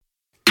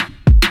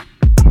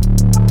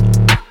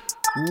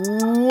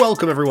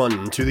Welcome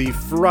everyone to the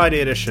Friday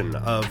edition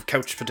of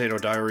Couch Potato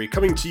Diary,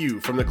 coming to you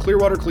from the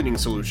Clearwater Cleaning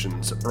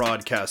Solutions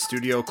broadcast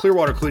studio.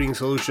 Clearwater Cleaning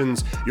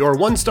Solutions, your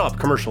one-stop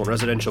commercial and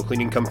residential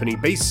cleaning company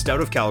based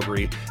out of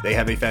Calgary. They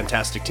have a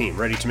fantastic team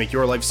ready to make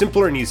your life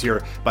simpler and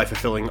easier by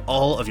fulfilling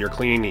all of your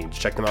cleaning needs.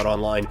 Check them out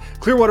online,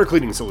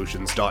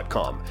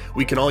 clearwatercleaningsolutions.com.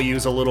 We can all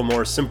use a little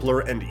more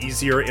simpler and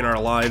easier in our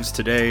lives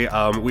today.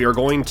 We are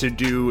going to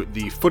do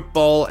the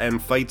Football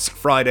and Fights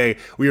Friday.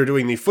 We are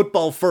doing the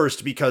football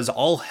first because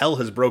all hell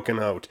has broken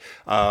out.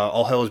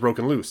 All hell has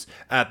broken loose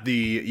at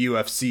the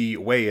UFC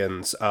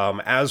weigh-ins.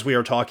 As we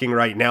are talking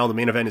right now, the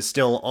main event is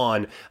still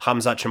on.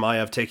 Khamzat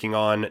Chimaev taking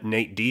on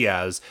Nate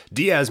Diaz.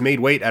 Diaz made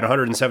weight at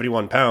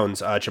 171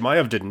 pounds.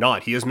 Chimaev did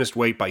not. He has missed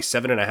weight by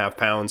 7.5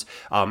 pounds.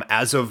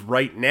 As of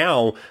right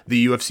now,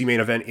 the UFC main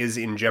event is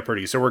in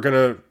jeopardy. So we're going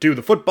to do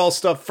the football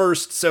stuff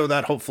first so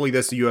that hopefully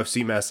this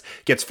UFC mess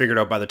gets figured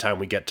out by the time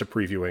we get to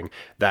previewing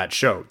that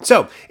show.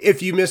 So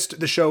if you missed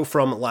the show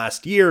from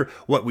last year,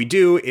 what we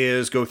do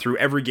is go through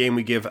every game.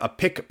 We give a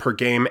pick per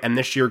game, and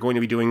this year going to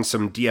be doing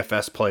some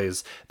DFS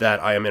plays that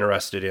I am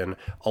interested in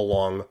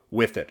along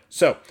with it.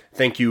 So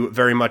thank you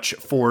very much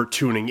for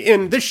tuning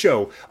in. This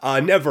show,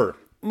 never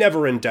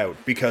in doubt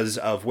because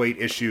of weight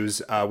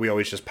issues. We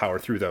always just power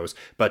through those,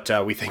 but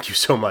we thank you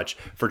so much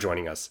for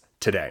joining us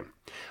today.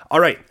 All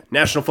right,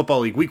 National Football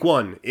League Week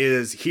 1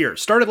 is here.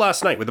 Started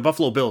last night with the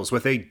Buffalo Bills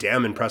with a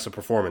damn impressive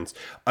performance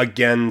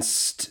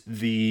against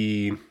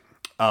the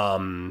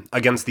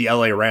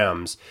LA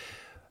Rams.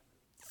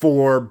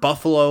 For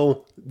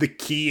Buffalo, the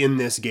key in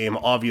this game,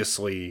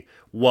 obviously,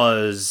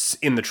 was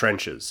in the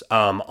trenches.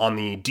 On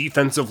the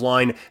defensive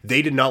line,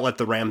 they did not let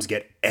the Rams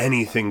get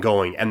anything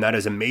going, and that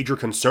is a major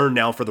concern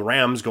now for the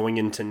Rams going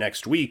into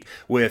next week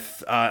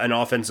with an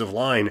offensive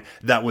line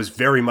that was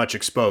very much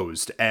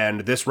exposed,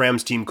 and this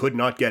Rams team could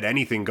not get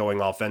anything going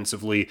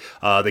offensively.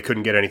 They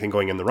couldn't get anything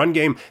going in the run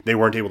game. They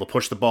weren't able to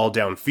push the ball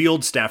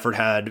downfield. Stafford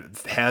had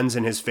hands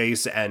in his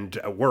face and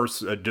worse,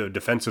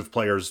 defensive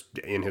players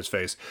in his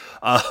face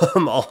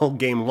all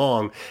game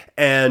long,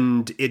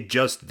 and it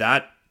just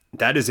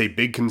that is a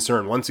big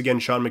concern. Once again,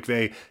 Sean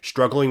McVay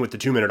struggling with the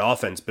 2-minute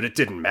offense, but it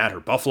didn't matter.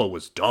 Buffalo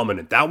was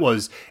dominant. That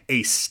was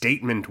a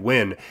statement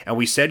win. And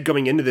we said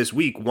going into this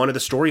week, one of the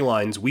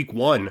storylines, week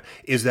 1,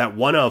 is that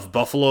one of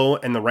Buffalo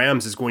and the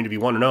Rams is going to be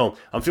 1-0.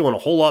 I'm feeling a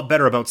whole lot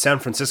better about San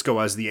Francisco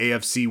as the the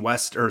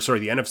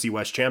NFC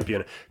West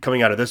champion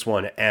coming out of this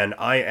one. And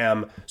I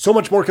am so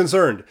much more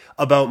concerned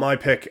about my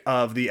pick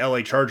of the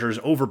LA Chargers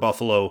over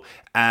Buffalo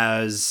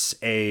as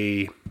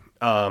the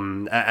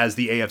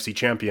AFC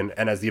champion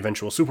and as the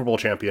eventual Super Bowl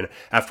champion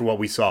after what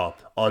we saw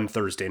on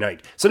Thursday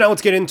night. So now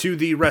let's get into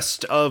the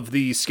rest of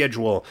the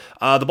schedule.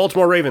 The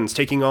Baltimore Ravens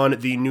taking on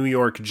the New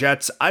York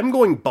Jets. I'm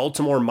going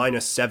Baltimore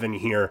 -7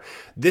 here.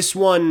 This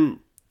one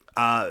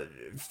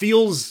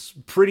feels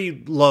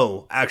pretty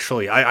low,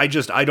 actually. I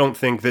don't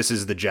think this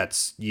is the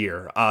Jets'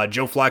 year.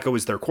 Joe Flacco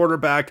is their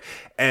quarterback,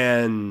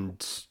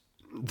 and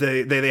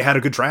they had a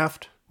good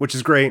draft, which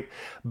is great,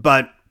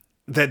 but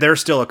they're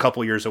still a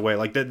couple years away.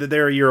 Like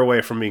they're a year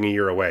away from being a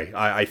year away,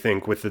 I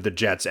think, with the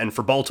Jets. And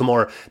for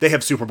Baltimore, they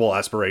have Super Bowl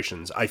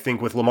aspirations. I think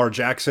with Lamar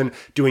Jackson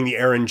doing the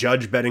Aaron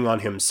Judge betting on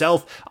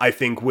himself, I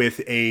think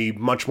with a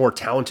much more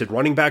talented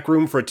running back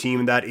room for a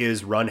team that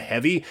is run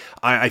heavy,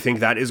 I think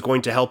that is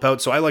going to help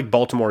out. So I like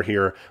Baltimore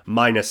here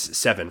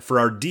 -7. For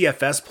our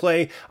DFS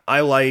play, I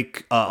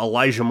like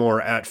Elijah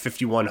Moore at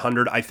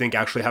 5,100. I think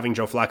actually having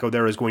Joe Flacco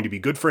there is going to be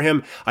good for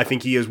him. I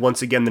think he is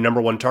once again the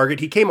number 1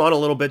 target. He came on a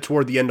little bit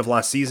toward the end of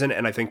last season,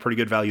 and I think pretty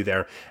good value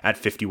there at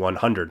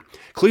 5,100.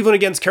 Cleveland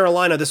against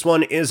Carolina. This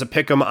one is a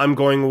pick'em. I'm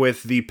going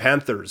with the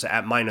Panthers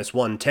at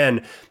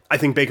 -110. I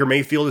think Baker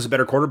Mayfield is a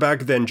better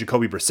quarterback than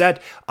Jacoby Brissett.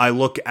 I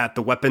look at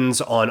the weapons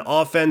on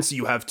offense.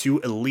 You have 2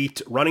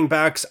 elite running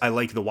backs. I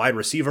like the wide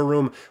receiver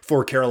room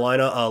for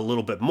Carolina a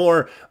little bit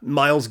more.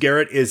 Myles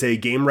Garrett is a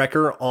game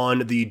wrecker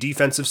on the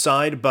defensive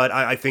side, but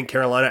I think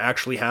Carolina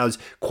actually has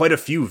quite a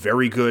few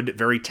very good,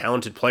 very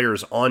talented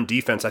players on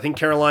defense. I think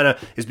Carolina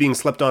is being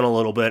slept on a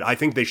little bit. I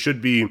think they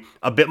should be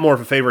a bit more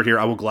of a favorite here.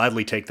 I will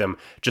gladly take them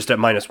just at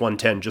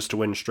 -110 just to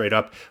win straight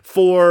up.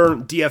 For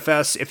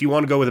DFS, if you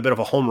want to go with a bit of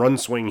a home run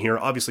swing here,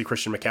 obviously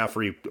Christian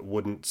McCaffrey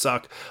wouldn't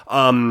suck.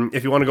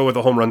 If you want to go with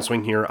a home run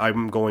swing here,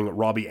 I'm going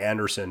Robbie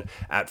Anderson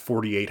at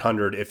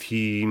 4,800. If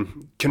he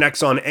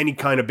connects on any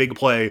kind of big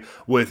play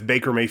with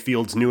Baker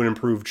Mayfield's new and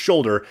improved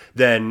shoulder,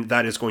 then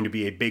that is going to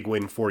be a big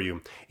win for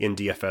you in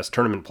DFS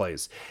tournament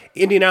plays.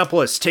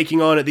 Indianapolis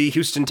taking on the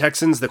Houston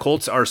Texans. The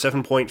Colts are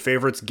 7-point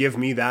favorites. Give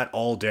me that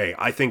all day.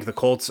 I think the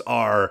Colts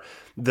are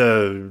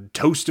the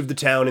toast of the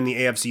town in the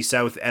AFC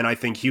South, and I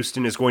think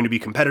Houston is going to be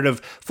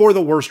competitive for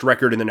the worst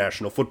record in the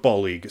National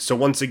Football League. So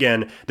once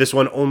again, this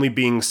one only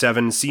being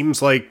 7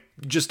 seems like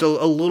just a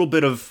little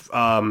bit of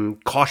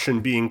caution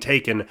being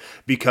taken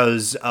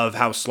because of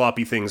how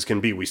sloppy things can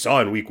be. We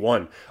saw in week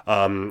 1,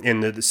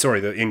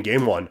 in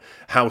game 1,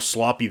 how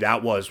sloppy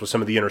that was with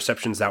some of the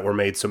interceptions that were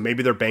made. So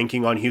maybe they're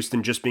banking on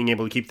Houston just being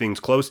able to keep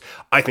things close.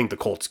 I think the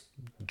Colts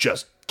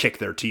just kick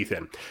their teeth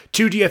in.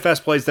 2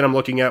 DFS plays that I'm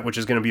looking at, which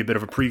is going to be a bit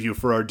of a preview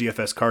for our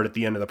DFS card at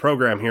the end of the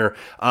program here.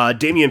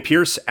 Dameon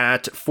Pierce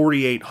at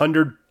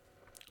 4,800.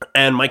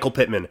 And Michael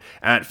Pittman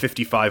at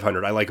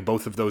 5,500. I like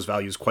both of those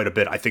values quite a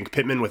bit. I think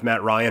Pittman with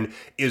Matt Ryan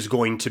is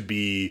going to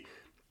be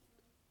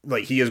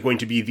he is going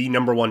to be the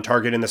number one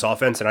target in this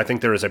offense, and I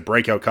think there is a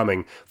breakout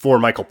coming for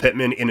Michael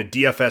Pittman in a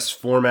DFS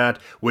format,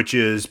 which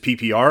is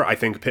PPR. I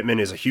think Pittman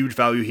is a huge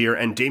value here,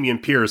 and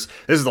Dameon Pierce,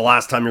 this is the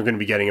last time you're going to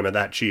be getting him at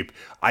that cheap.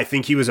 I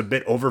think he was a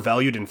bit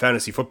overvalued in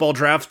fantasy football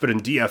drafts, but in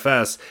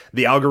DFS,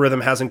 the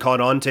algorithm hasn't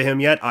caught on to him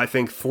yet. I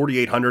think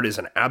 4,800 is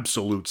an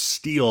absolute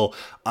steal.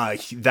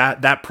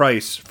 That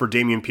price for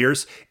Dameon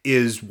Pierce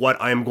is what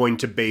I'm going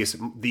to base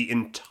the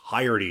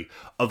entirety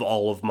of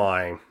all of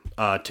my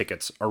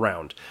tickets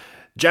around.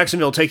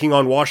 Jacksonville taking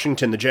on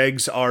Washington. The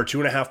Jags are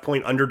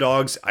 2.5-point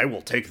underdogs. I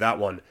will take that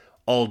one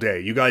all day.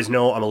 You guys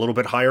know I'm a little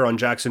bit higher on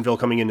Jacksonville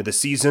coming into the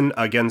season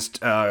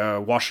against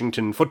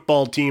Washington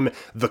football team,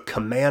 the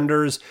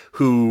Commanders,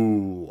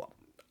 who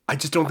I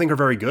just don't think are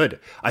very good.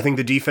 I think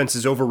the defense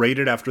is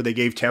overrated after they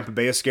gave Tampa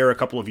Bay a scare a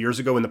couple of years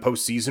ago in the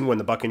postseason when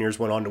the Buccaneers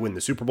went on to win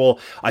the Super Bowl.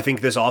 I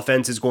think this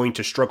offense is going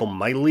to struggle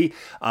mightily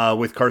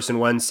with Carson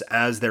Wentz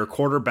as their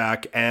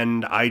quarterback,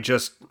 and I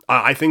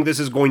think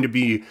this is going to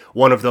be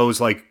one of those,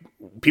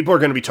 people are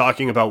going to be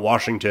talking about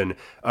Washington.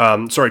 People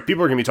are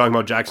going to be talking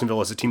about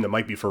Jacksonville as a team that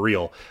might be for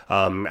real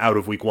out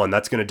of week 1.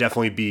 That's going to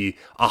definitely be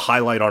a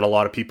highlight on a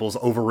lot of people's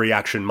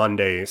Overreaction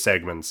Monday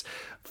segments.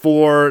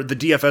 For the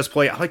DFS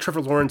play, I like Trevor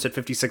Lawrence at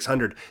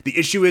 5,600. The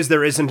issue is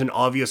there isn't an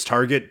obvious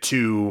target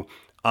to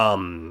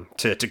kind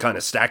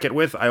of stack it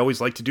with. I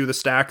always like to do the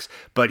stacks,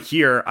 but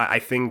here I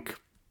think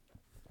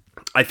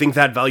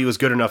that value is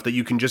good enough that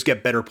you can just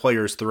get better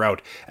players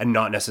throughout and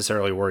not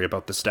necessarily worry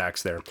about the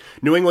stacks there.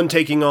 New England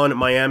taking on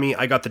Miami.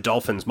 I got the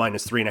Dolphins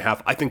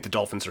 -3.5. I think the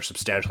Dolphins are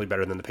substantially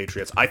better than the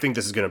Patriots. I think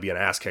this is going to be an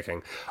ass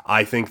kicking.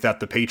 I think that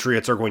the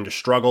Patriots are going to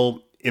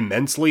struggle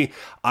immensely.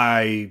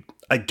 I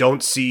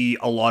don't see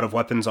a lot of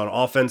weapons on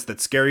offense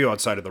that scare you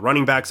outside of the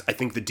running backs. I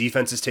think the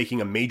defense is taking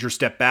a major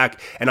step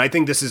back, and I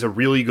think this is a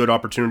really good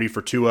opportunity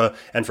for Tua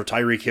and for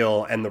Tyreek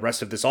Hill and the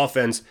rest of this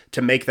offense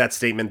to make that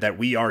statement that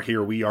we are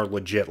here, we are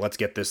legit, let's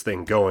get this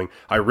thing going.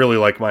 I really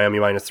like Miami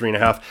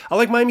 -3.5. I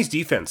like Miami's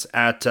defense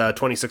at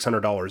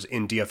 $2,600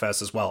 in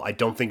DFS as well. I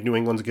don't think New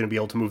England's going to be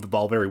able to move the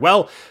ball very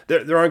well.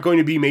 There aren't going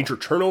to be major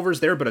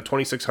turnovers there, but at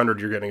 $2,600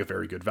 you're getting a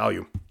very good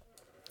value.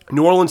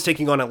 New Orleans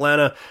taking on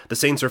Atlanta. The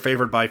Saints are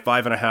favored by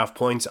 5.5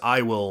 points.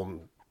 I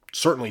will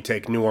certainly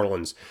take New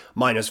Orleans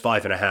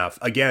 -5.5.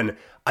 Again,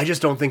 I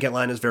just don't think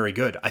Atlanta is very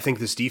good. I think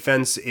this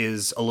defense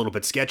is a little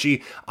bit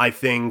sketchy. I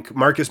think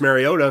Marcus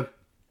Mariota,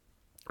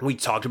 we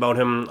talked about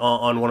him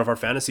on one of our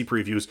fantasy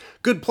previews.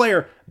 Good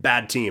player,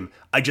 bad team.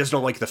 I just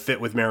don't like the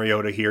fit with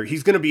Mariota here.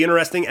 He's going to be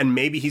interesting, and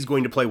maybe he's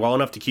going to play well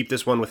enough to keep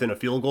this one within a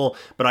field goal,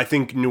 but I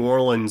think New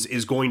Orleans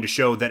is going to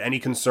show that any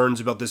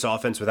concerns about this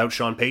offense without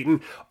Sean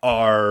Payton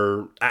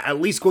are at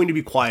least going to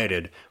be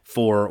quieted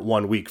for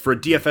 1 week. For a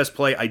DFS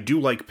play, I do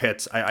like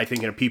Pitts. I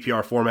think in a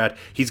PPR format,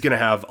 he's going to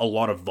have a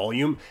lot of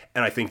volume,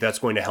 and I think that's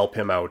going to help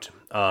him out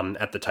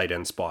at the tight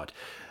end spot.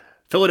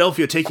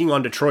 Philadelphia taking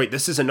on Detroit.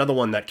 This is another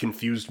one that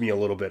confused me a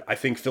little bit. I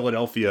think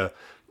Philadelphia,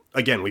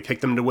 again, we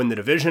picked them to win the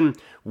division.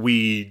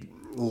 We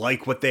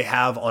like what they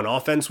have on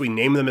offense. We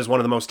name them as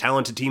one of the most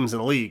talented teams in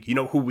the league. You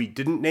know who we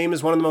didn't name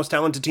as one of the most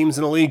talented teams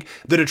in the league?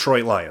 The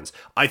Detroit Lions.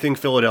 I think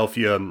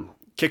Philadelphia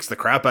kicks the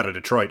crap out of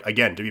Detroit.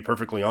 Again, to be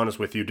perfectly honest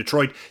with you,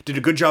 Detroit did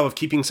a good job of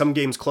keeping some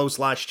games close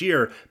last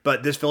year,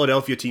 but this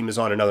Philadelphia team is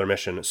on another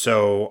mission.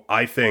 So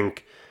I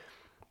think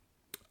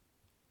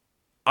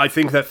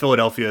that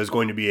Philadelphia is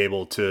going to be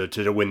able to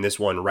win this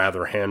one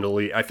rather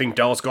handily. I think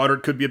Dallas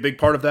Goedert could be a big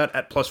part of that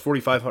at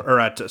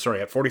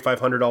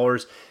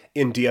 $4,500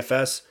 in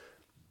DFS.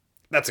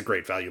 That's a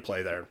great value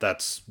play there.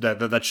 That's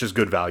just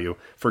good value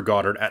for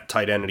Goedert at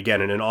tight end. And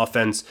again, in an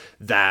offense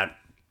that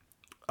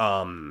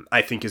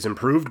I think is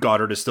improved,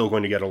 Goedert is still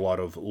going to get a lot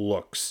of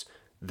looks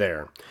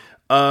there.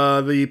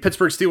 The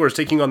Pittsburgh Steelers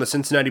taking on the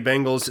Cincinnati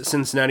Bengals.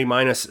 Cincinnati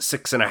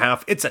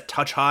 -6.5. It's a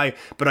touch high,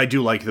 but I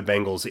do like the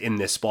Bengals in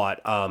this spot.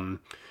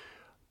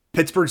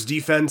 Pittsburgh's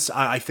defense,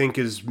 I think,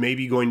 is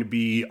maybe going to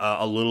be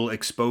a little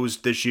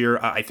exposed this year.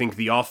 I think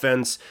the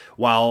offense,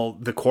 while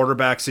the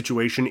quarterback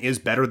situation is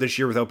better this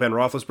year without Ben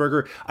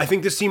Roethlisberger, I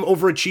think this team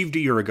overachieved a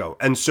year ago.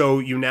 And so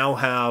you now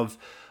have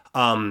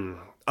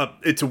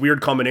it's a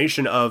weird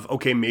combination of,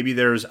 okay, maybe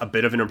there's a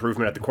bit of an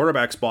improvement at the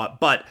quarterback spot,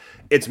 but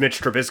it's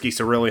Mitch Trubisky,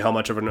 so really how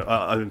much of an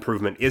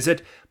improvement is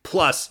it?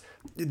 Plus,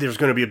 there's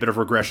going to be a bit of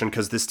regression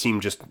because this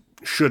team just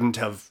shouldn't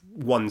have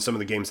won some of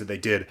the games that they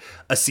did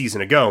a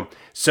season ago.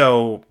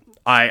 So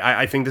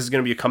I think this is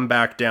going to be a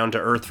comeback down to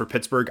earth for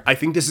Pittsburgh. I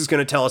think this is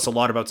going to tell us a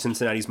lot about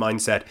Cincinnati's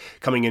mindset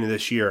coming into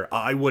this year.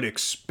 I would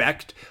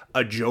expect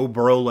a Joe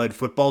Burrow-led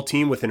football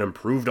team with an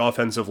improved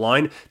offensive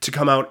line to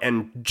come out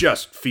and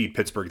just feed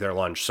Pittsburgh their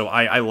lunch. So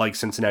I like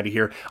Cincinnati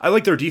here. I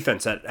like their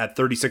defense at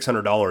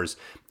 $3,600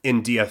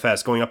 in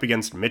DFS going up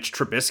against Mitch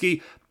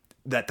Trubisky.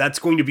 that's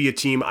going to be a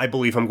team I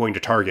believe I'm going to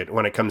target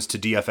when it comes to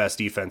DFS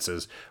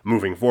defenses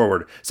moving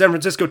forward. San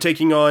Francisco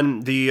taking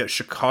on the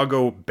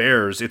Chicago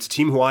Bears. It's a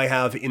team who I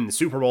have in the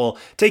Super Bowl,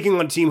 taking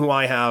on a team who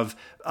I have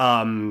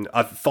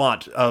a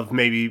thought of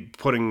maybe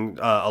putting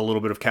a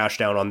little bit of cash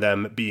down on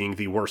them being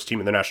the worst team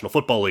in the National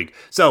Football League.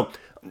 So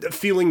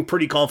feeling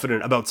pretty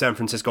confident about San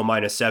Francisco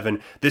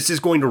 -7. This is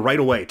going to right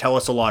away tell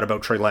us a lot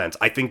about Trey Lance.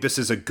 I think this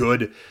is a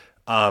good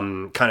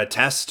kind of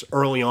test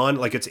early on.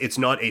 Like it's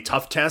not a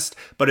tough test,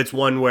 but it's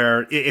one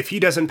where if he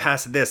doesn't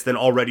pass this, then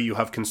already you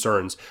have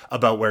concerns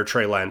about where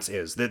Trey Lance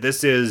is.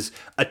 This is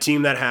a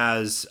team that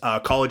has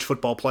college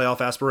football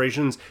playoff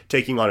aspirations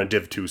taking on a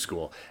Div 2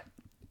 school.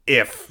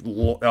 I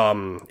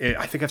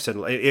think I've said,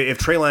 if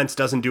Trey Lance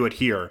doesn't do it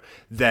here,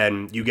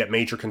 then you get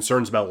major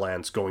concerns about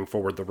Lance going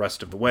forward the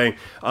rest of the way.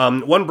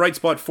 One bright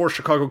spot for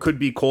Chicago could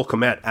be Cole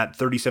Kmet at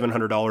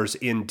 $3,700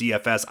 in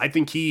DFS. I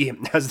think he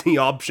has the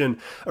option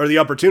or the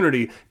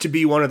opportunity to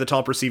be one of the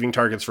top receiving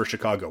targets for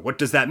Chicago. What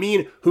does that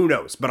mean? Who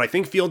knows? But I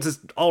think Fields is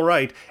all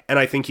right, and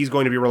I think he's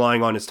going to be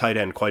relying on his tight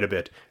end quite a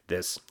bit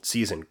this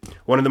season.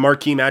 One of the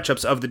marquee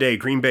matchups of the day,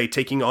 Green Bay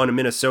taking on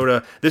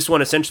Minnesota. This one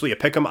essentially a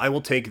pick'em. I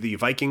will take the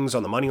Vikings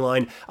on the money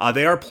line.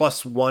 They are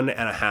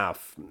 +1.5,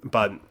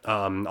 but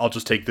I'll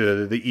just take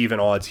the even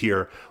odds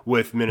here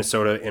with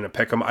Minnesota in a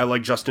pick'em. I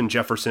like Justin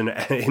Jefferson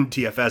in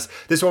DFS.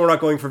 This one we're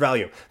not going for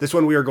value. This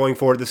one we are going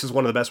for. This is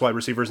one of the best wide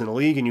receivers in the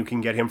league, and you can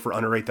get him for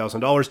under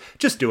 $8,000.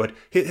 Just do it.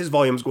 His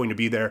volume is going to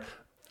be there.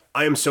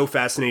 I am so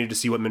fascinated to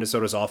see what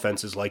Minnesota's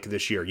offense is like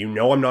this year. You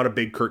know I'm not a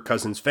big Kirk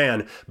Cousins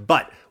fan,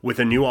 but with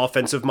a new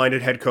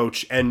offensive-minded head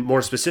coach, and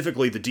more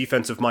specifically the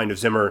defensive mind of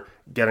Zimmer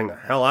getting the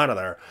hell out of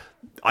there,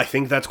 I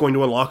think that's going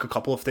to unlock a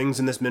couple of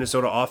things in this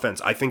Minnesota offense.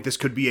 I think this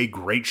could be a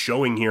great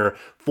showing here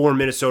for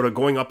Minnesota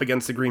going up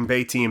against the Green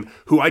Bay team,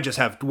 who I just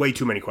have way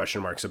too many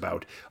question marks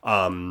about.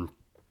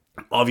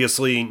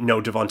 Obviously,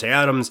 no Devontae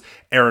Adams,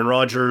 Aaron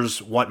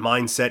Rodgers, what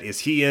mindset is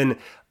he in?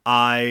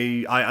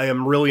 I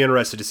am really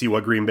interested to see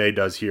what Green Bay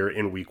does here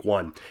in week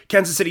 1.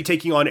 Kansas City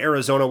taking on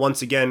Arizona.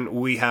 Once again,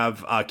 we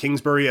have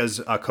Kingsbury as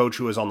a coach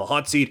who is on the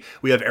hot seat.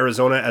 We have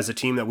Arizona as a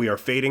team that we are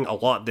fading a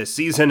lot this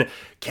season.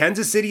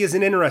 Kansas City is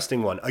an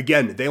interesting one.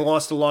 Again, they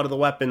lost a lot of the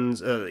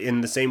weapons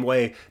in the same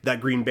way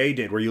that Green Bay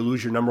did, where you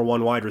lose your number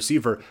one wide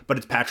receiver, but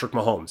it's Patrick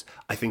Mahomes.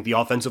 I think the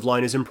offensive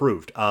line is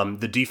improved.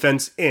 The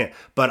defense,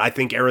 but I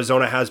think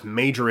Arizona has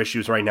major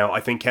issues right now.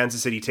 I think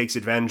Kansas City takes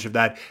advantage of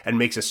that and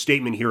makes a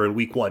statement here in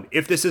week 1.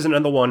 If this is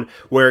another one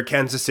where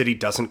Kansas City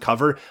doesn't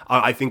cover,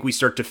 I think we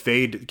start to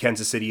fade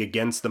Kansas City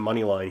against the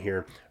money line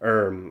here,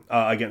 or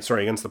against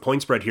the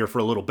point spread here for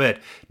a little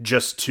bit,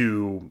 just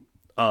to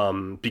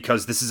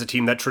because this is a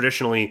team that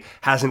traditionally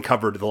hasn't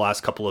covered the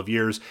last couple of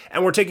years,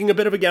 and we're taking a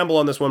bit of a gamble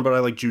on this one, but I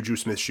like Juju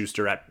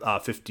Smith-Schuster at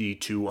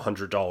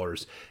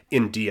 $5,200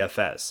 in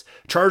DFS.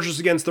 Chargers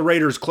against the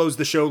Raiders closed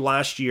the show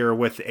last year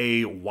with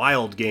a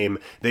wild game.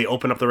 They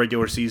opened up the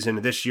regular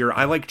season this year.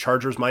 I like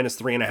Chargers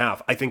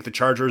 -3.5. I think the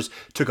Chargers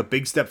took a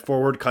big step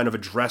forward, kind of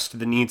addressed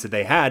the needs that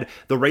they had.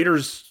 The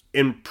Raiders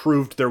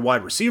improved their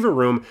wide receiver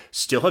room,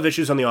 still have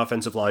issues on the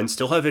offensive line,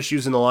 still have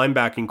issues in the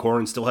linebacking core,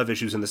 and still have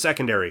issues in the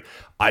secondary.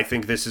 I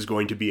think this is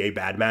going to be a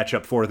bad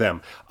matchup for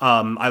them.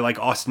 I like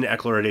Austin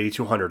Eckler at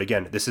 $8,200.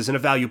 Again, this isn't a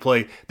value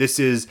play. This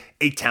is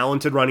a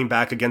talented running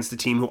back against a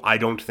team who I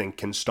don't think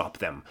can stop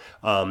them.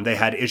 They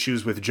had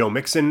issues with Joe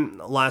Mixon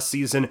last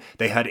season.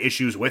 They had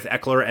issues with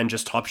Eckler and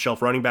just top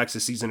shelf running backs a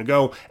season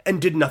ago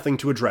and did nothing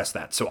to address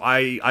that. So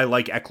I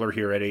like Eckler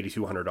here at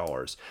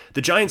 $8,200.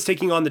 The Giants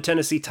taking on the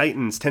Tennessee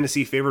Titans.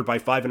 Tennessee favored by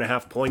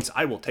 5.5 points.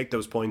 I will take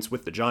those points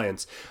with the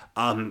Giants.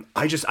 I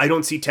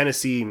don't see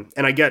Tennessee,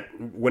 and I get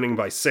winning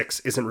by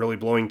 6 isn't really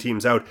blowing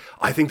teams out.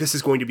 I think this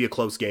is going to be a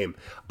close game.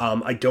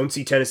 I don't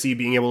see Tennessee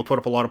being able to put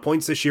up a lot of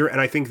points this year,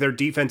 and I think their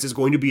defense is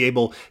going to be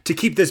able to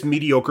keep this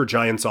mediocre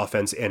Giants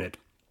offense in it.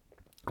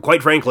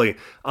 Quite frankly,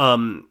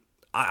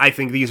 I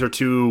think these are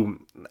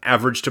two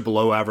average to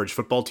below average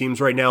football teams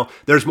right now.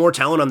 There's more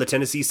talent on the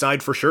Tennessee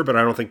side for sure, but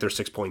I don't think they're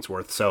 6 points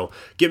worth. So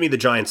give me the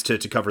Giants to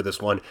cover this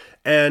one.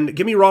 And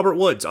give me Robert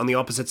Woods on the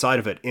opposite side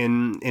of it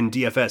in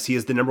DFS. He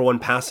is the number one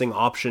passing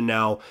option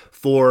now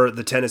for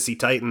the Tennessee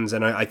Titans,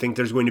 and I think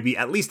there's going to be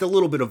at least a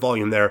little bit of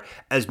volume there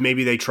as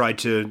maybe they try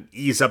to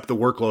ease up the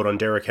workload on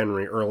Derrick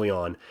Henry early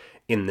on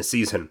in the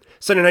season.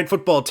 Sunday Night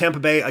Football, Tampa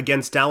Bay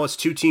against Dallas,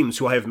 two teams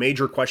who I have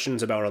major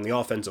questions about on the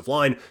offensive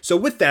line. So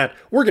with that,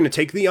 we're going to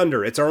take the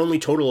under. It's our only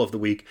total of the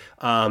week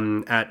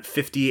at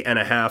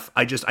 50.5.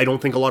 I don't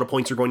think a lot of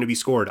points are going to be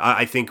scored.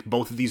 I think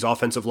both of these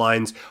offensive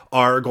lines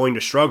are going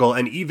to struggle,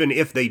 and even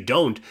if they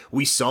don't,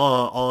 we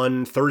saw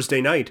on Thursday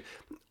night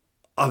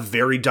a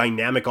very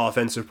dynamic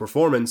offensive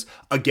performance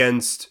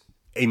against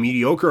a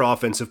mediocre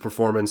offensive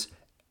performance,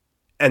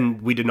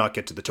 and we did not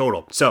get to the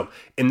total. So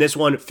in this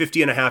one,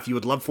 50.5, you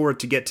would love for it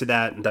to get to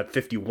that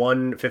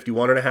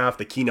 51.5,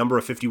 the key number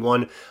of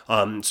 51.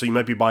 So you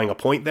might be buying a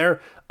point there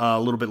a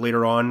little bit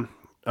later on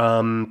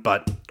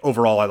But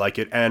overall, I like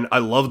it, and I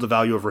love the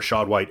value of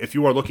Rachaad White. If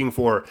you are looking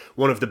for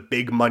one of the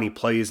big money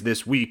plays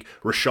this week,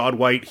 Rachaad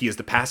White, he is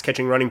the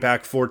pass-catching running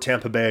back for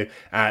Tampa Bay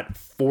at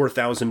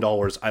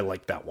 $4,000. I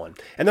like that one.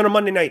 And then on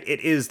Monday night, it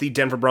is the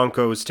Denver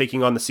Broncos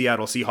taking on the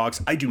Seattle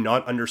Seahawks. I do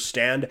not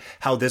understand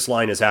how this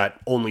line is at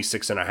only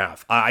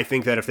 6.5. I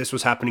think that if this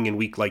was happening in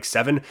week like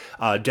 7,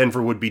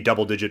 Denver would be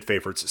double-digit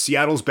favorites.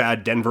 Seattle's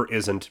bad, Denver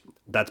isn't.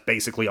 That's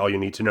basically all you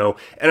need to know.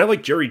 And I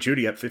like Jerry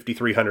Jeudy at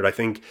 5,300.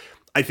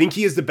 I think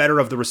he is the better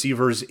of the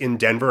receivers in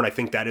Denver, and I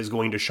think that is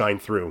going to shine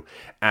through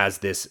as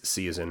this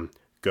season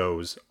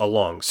goes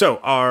along. So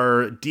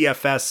our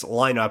DFS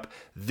lineup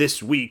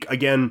this week,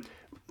 again,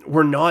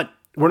 we're not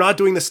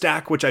doing the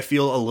stack, which I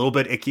feel a little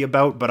bit icky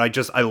about, but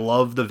I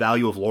love the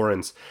value of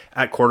Lawrence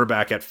at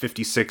quarterback at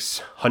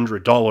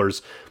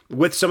 $5,600.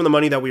 With some of the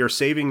money that we are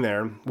saving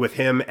there with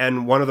him,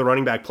 and one of the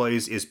running back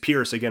plays is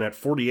Pierce, again at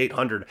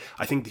 4,800.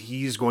 I think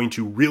he's going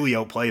to really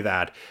outplay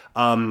that.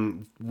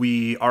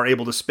 We are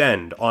able to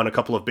spend on a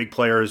couple of big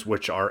players,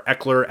 which are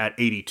Eckler at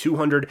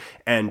 8,200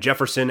 and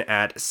Jefferson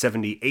at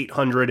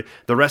 7,800.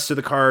 The rest of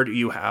the card,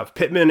 you have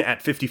Pittman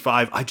at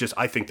 55.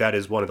 I think that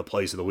is one of the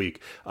plays of the week.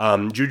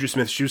 Juju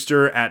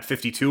Smith-Schuster at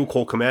 52,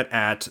 Cole Kmet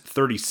at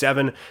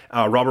 37,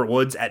 Robert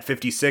Woods at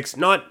 56.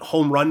 Not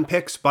home run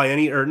picks by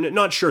any, or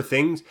not sure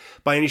things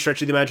by any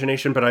stretch of the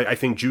imagination, but I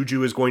think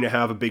Juju is going to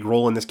have a big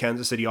role in this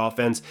Kansas City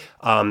offense.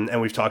 And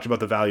we've talked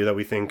about the value that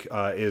we think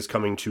is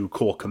coming to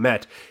Cole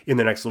Kmet in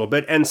the next little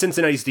bit, and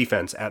Cincinnati's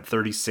defense at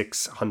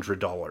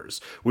 $3,600.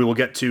 We will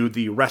get to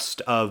the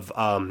rest of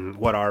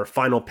what our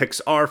final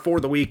picks are for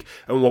the week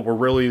and what we're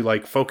really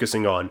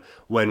focusing on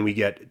when we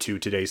get to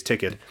today's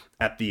ticket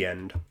at the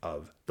end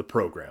of the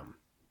program.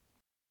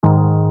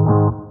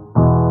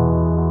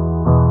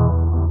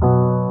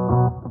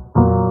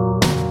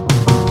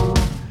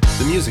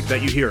 The music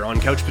that you hear on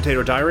Couch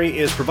Potato Diary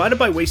is provided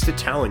by Wasted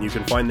Talent. You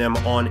can find them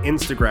on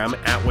Instagram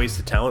at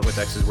Wasted Talent, with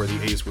X's where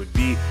the A's would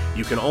be.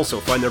 You can also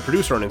find their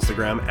producer on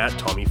Instagram at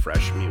Tommy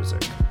Fresh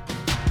Music.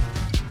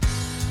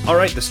 All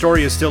right, the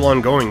story is still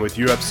ongoing with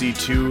UFC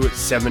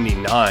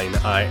 279.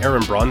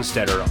 Aaron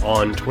Bronstetter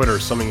on Twitter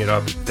summing it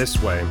up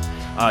this way.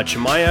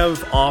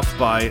 Chimaev off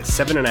by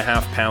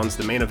 7.5 pounds.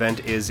 The main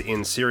event is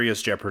in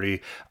serious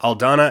jeopardy.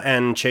 Aldana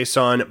and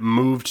Chason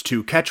moved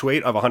to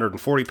catchweight of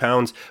 140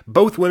 pounds.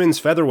 Both women's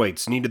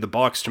featherweights needed the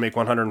box to make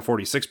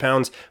 146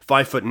 pounds.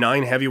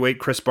 5'9" heavyweight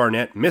Chris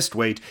Barnett missed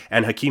weight,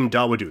 and Hakeem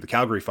Dawodu, the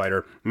Calgary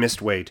fighter,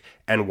 missed weight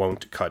and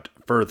won't cut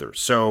further.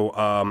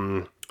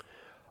 So,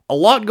 a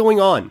lot going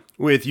on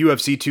with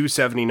UFC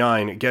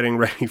 279, getting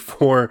ready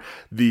for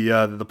the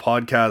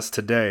podcast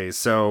today.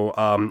 So,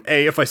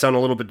 if I sound a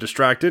little bit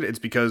distracted, it's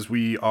because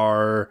we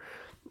are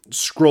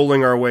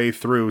scrolling our way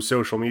through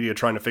social media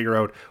trying to figure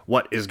out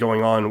what is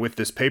going on with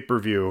this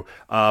pay-per-view.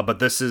 But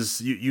this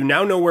is, you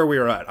now know where we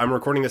are at. I'm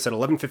recording this at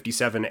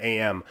 11:57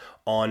 a.m.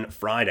 on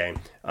Friday,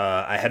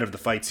 ahead of the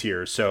fights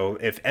here. So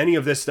if any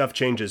of this stuff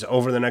changes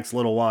over the next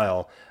little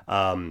while,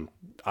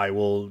 I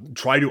will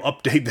try to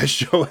update this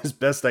show as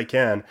best I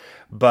can.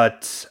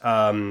 But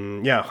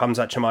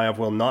Khamzat Chimaev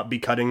will not be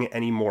cutting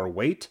any more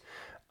weight.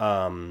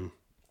 That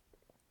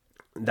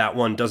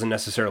one doesn't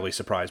necessarily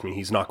surprise me.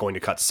 He's not going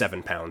to cut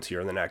 7 pounds here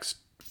in the next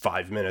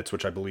 5 minutes,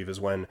 which I believe is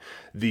when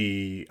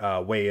the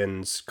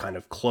weigh-ins kind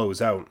of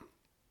close out.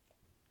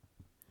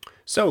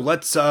 So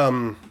let's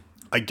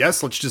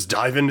just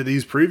dive into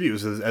these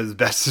previews as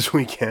best as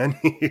we can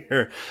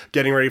here.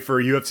 Getting ready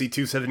for UFC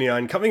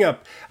 279 coming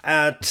up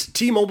at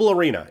T-Mobile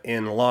Arena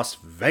in Las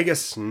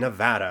Vegas,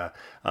 Nevada.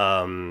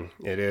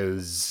 It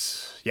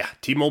is,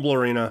 T-Mobile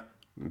Arena,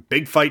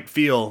 big fight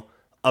feel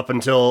up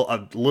until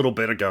a little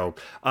bit ago.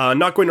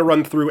 Not going to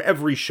run through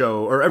every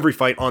show or every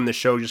fight on this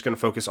show, just going to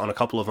focus on a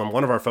couple of them.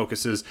 One of our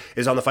focuses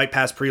is on the Fight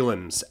Pass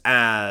prelims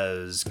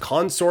as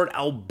Consort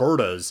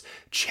Alberta's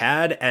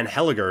Chad and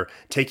Helliger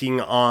taking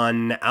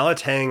on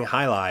Alatang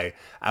Hailai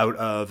out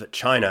of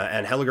China.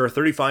 And Helliger,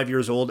 35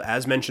 years old,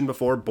 as mentioned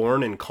before,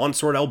 born in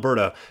Consort,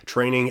 Alberta,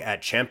 training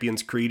at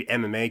Champions Creed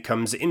MMA,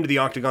 comes into the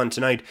octagon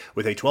tonight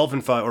with a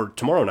 12-5, or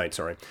tomorrow night,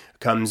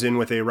 comes in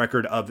with a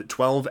record of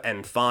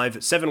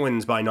 12-5, 7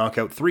 wins by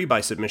knockout, 3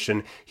 by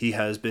submission. He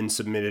has been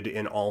submitted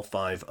in all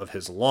 5 of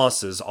his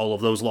losses. All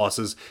of those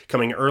losses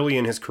coming early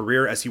in his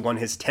career, as he won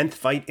his 10th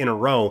fight in a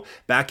row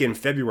back in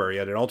February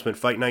at an Ultimate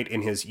Fight Night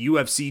in his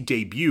UFC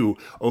debut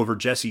over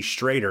Jesse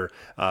Strader.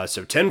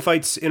 So 10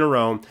 fights in a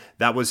row.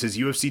 That was his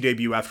UFC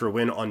debut after a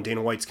win on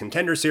Dana White's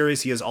Contender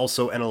Series. He is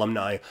also an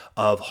alumni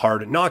of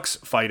Hard Knocks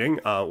Fighting,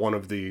 one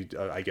of the,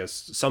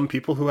 some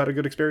people who had a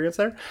good experience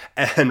there,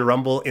 and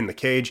Rumble in the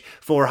Cage.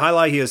 For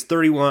Hailai, he is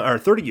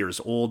 30 years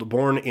old,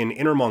 born in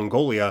Inner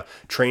Mongolia,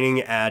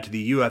 training at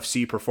the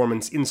UFC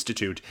Performance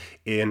Institute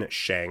in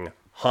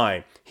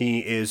Shanghai. He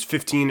is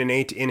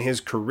 15-8 in his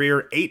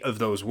career. 8 of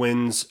those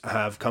wins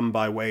have come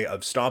by way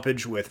of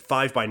stoppage, with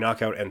 5 by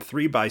knockout and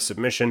 3 by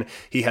submission.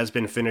 He has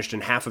been finished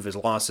in half of his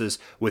losses,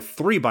 with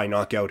 3 by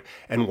knockout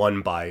and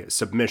 1 by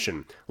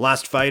submission.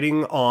 Last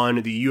fighting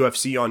on the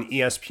UFC on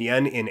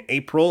ESPN in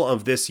April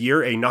of this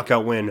year, a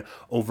knockout win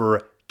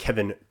over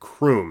Kevin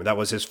Kroom. That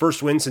was his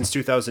first win since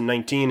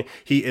 2019.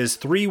 He is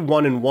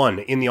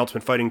 3-1-1 in the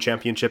Ultimate Fighting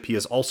Championship. He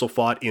has also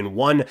fought in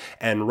ONE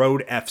and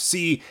Road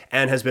FC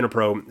and has been a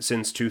pro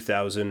since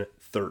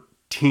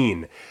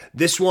 2013.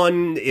 This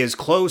one is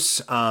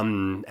close.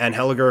 Anne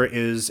Helliger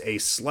is a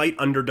slight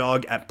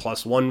underdog at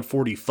plus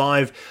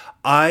 145.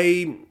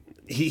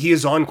 He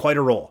is on quite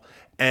a roll.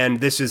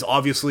 And this is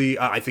obviously,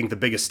 I think, the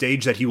biggest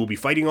stage that he will be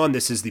fighting on.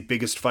 This is the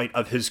biggest fight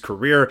of his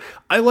career.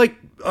 I like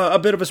a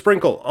bit of a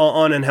sprinkle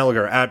on Anne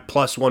Helliger at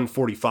plus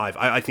 145.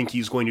 I think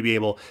he's going to be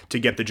able to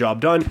get the job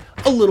done.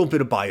 A little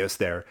bit of bias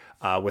there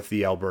with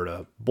the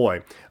Alberta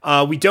boy.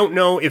 We don't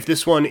know if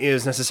this one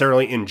is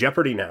necessarily in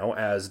jeopardy now,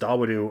 as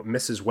Dawodu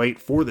misses weight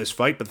for this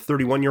fight, but the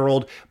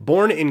 31-year-old,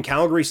 born in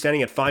Calgary,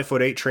 standing at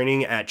 5'8",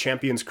 training at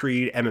Champions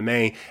Creed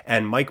MMA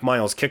and Mike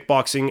Miles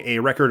Kickboxing, a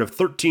record of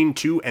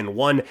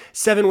 13-2-1,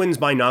 7 wins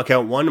by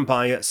knockout, 1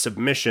 by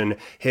submission.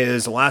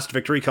 His last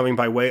victory coming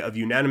by way of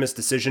unanimous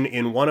decision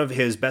in one of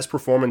his best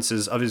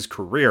performances of his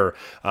career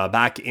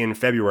back in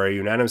February,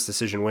 unanimous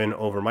decision win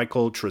over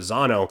Michael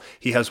Trezano.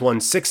 He has won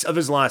 6 of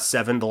his last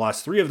 7. The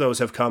last 3 of those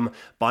have come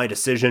by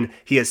decision.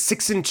 He is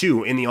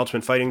 6-2 in the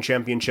Ultimate Fighting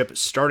Championship,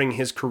 starting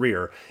his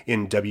career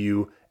in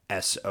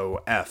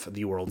WSOF,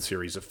 the World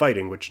Series of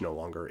Fighting, which no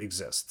longer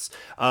exists.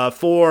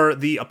 For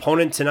the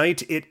opponent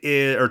tonight,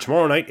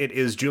 tomorrow night, it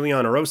is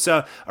Julian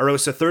Erosa.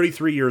 Erosa,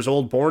 33 years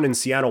old, born in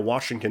Seattle,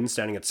 Washington,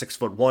 standing at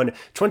 6'1",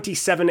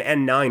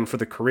 27-9 for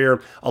the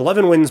career,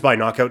 11 wins by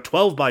knockout,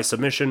 12 by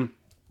submission.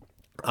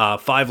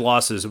 5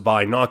 losses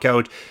by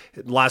knockout.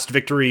 Last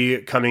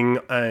victory coming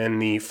in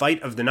the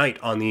fight of the night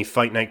on the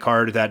Fight Night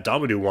card that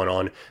Dawodu won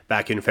on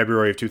back in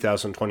February of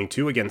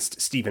 2022 against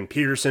Steven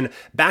Peterson.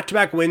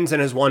 Back-to-back wins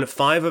and has won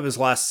 5 of his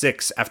last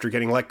 6 after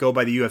getting let go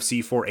by the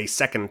UFC for a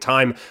second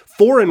time.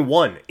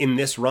 4-1 in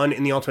this run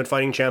in the Ultimate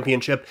Fighting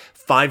Championship,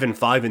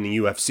 5-5 in the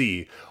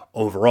UFC.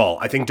 Overall,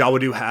 I think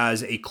Dawodu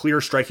has a clear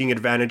striking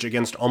advantage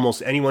against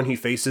almost anyone he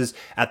faces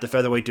at the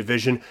featherweight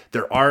division.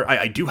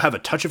 I do have a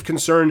touch of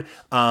concern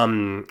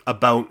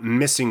about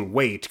missing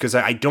weight, because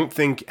I don't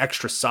think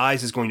extra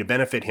size is going to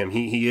benefit him.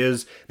 He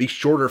is the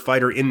shorter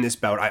fighter in this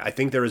bout. I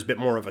think there is a bit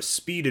more of a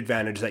speed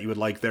advantage that you would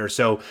like there.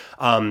 So,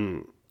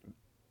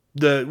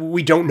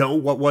 we don't know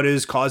what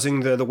is causing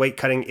the weight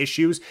cutting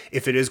issues,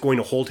 if it is going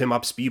to hold him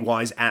up speed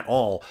wise at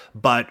all.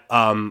 But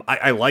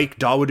I like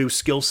Dawodu's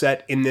skill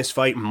set in this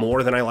fight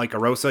more than I like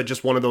Erosa.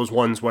 Just one of those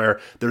ones where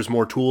there's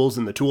more tools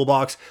in the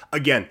toolbox.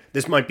 Again,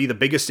 this might be the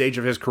biggest stage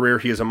of his career.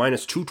 He is a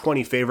minus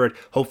 220 favorite,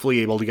 hopefully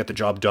able to get the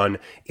job done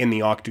in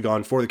the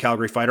octagon for the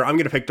Calgary fighter. I'm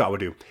going to pick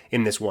Dawodu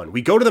in this one.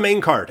 We go to the main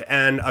card,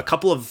 and a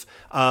couple of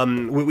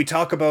we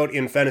talk about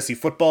in fantasy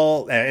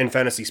football and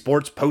fantasy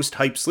sports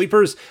post-hype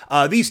sleepers.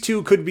 These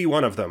two could be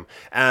one of them,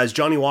 as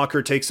Johnny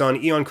Walker takes on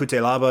Ion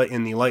Cutelaba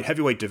in the light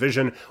heavyweight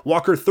division.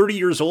 Walker, 30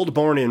 years old,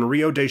 born in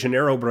Rio de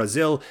Janeiro,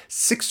 Brazil,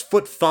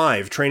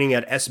 6'5", training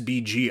at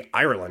SBG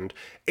Ireland.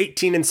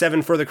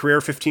 18-7 for the career,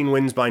 15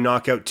 wins by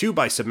knockout, 2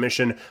 by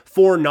submission,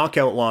 4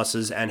 knockout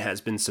losses, and has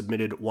been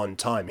submitted 1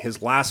 time.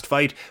 His last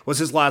fight was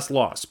his last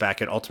loss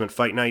back at Ultimate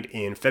Fight Night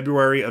in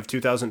February of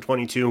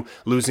 2022,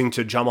 losing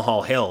to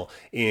Jamahal Hill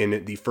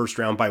in the first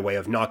round by way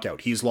of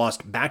knockout. He's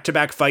lost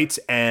back-to-back fights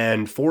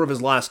and 4 of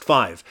his last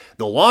 5.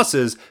 The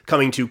losses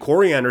coming to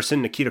Corey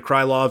Anderson, Nikita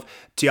Krylov,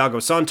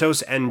 Thiago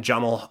Santos, and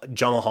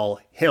Jamahal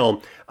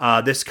Hill.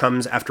 This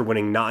comes after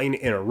winning 9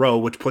 in a row,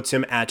 which puts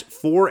him at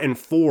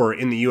 4-4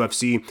 in the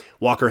UFC.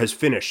 Walker has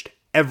finished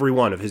every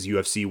one of his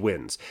UFC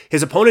wins.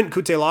 His opponent,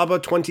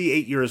 Cutelaba,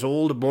 28 years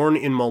old, born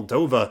in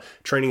Moldova,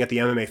 training at the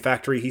MMA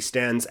Factory. He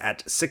stands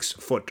at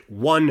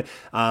 6'1",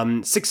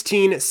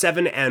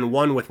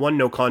 16-7-1 with 1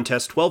 no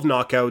contest, 12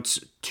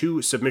 knockouts,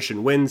 2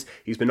 submission wins.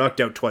 He's been knocked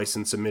out twice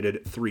and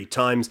submitted 3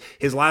 times.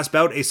 His last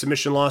bout, a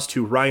submission loss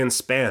to Ryan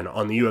Spann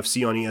on the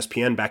UFC on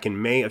ESPN back in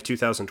May of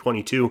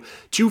 2022.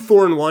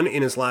 2-4-1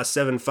 in his last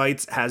 7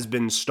 fights, has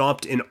been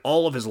stopped in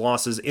all of his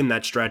losses in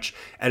that stretch,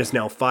 and is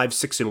now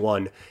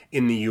 5-6-1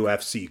 in the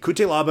UFC.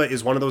 Cutelaba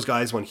is one of those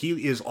guys, when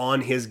he is on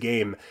his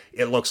game,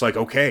 it looks like,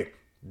 okay,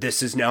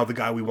 this is now the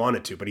guy we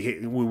wanted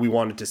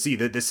to see.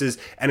 That this is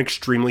an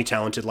extremely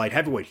talented light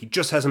heavyweight. He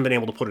just hasn't been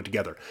able to put it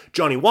together.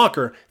 Johnny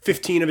Walker,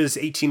 15 of his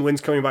 18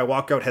 wins coming by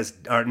knockout, has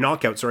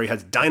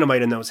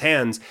dynamite in those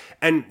hands,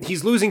 and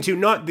he's losing to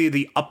not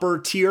the upper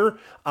tier,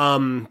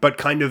 but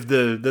kind of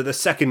the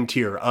second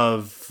tier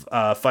of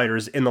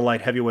fighters in the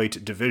light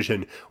heavyweight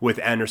division, with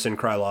Anderson,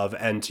 Krylov,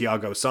 and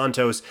Thiago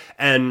Santos.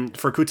 And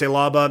for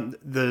Cutelaba,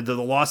 the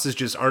losses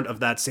just aren't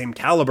of that same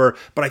caliber,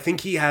 but I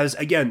think he has,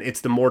 again,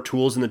 it's the more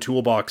tools in the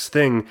toolbox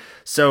thing.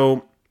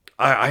 So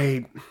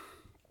I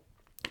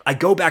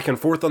go back and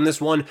forth on this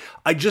one.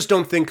 I just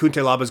don't think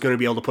Cutelaba is going to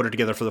be able to put it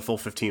together for the full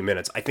 15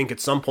 minutes. I think at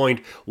some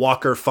point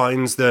Walker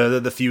finds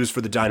the fuse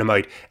for the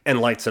dynamite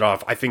and lights it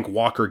off. I think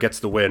Walker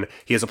gets the win.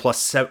 He has a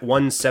plus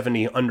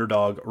 170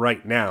 underdog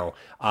right now.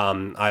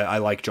 I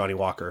like Johnny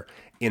Walker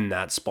in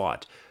that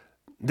spot.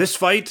 This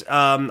fight,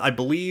 I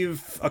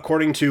believe,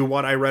 according to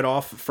what I read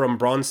off from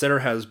Braun Center,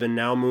 has been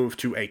now moved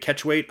to a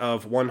catch weight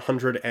of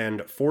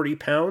 140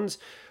 pounds,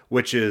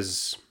 which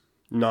is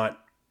not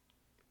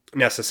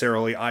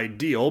necessarily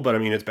ideal, but I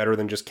mean, it's better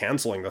than just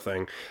canceling the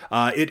thing.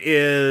 It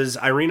is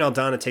Irene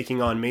Aldana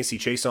taking on Macy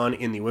Chiasson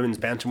in the women's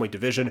bantamweight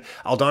division.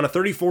 Aldana,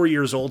 34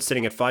 years old,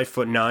 sitting at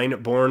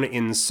 5'9", born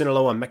in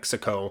Sinaloa,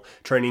 Mexico,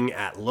 training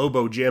at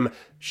Lobo Gym.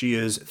 She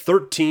is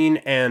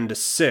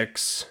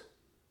 13-6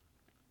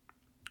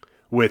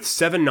 with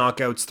 7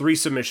 knockouts, 3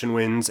 submission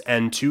wins,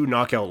 and 2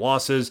 knockout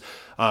losses.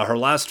 Her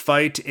last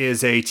fight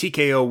is a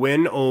TKO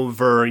win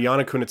over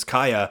Yana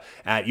Kunitskaya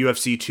at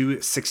UFC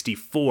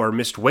 264.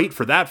 Missed weight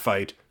for that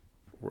fight.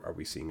 Are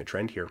we seeing a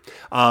trend here?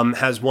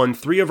 Has won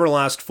 3 of her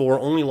last 4,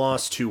 only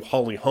lost to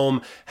Holly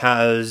Holm.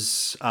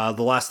 Has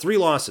the last 3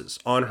 losses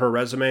on her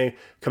resume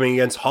coming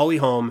against Holly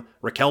Holm,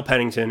 Raquel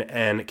Pennington,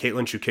 and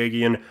Caitlin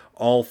Chookagian,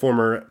 all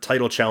former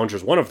title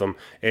challengers. One of them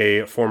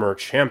a former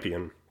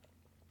champion.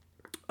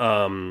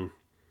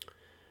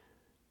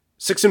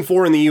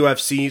 6-4 in the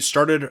UFC,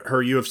 started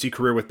her UFC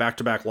career with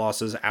back-to-back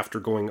losses after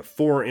going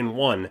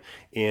 4-1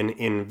 in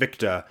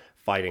Invicta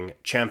Fighting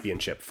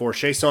Championship. For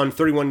Chiasson,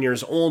 31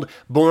 years old,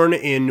 born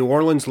in New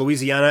Orleans,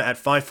 Louisiana at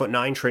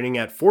 5'9", training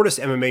at Fortis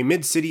MMA,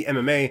 Mid-City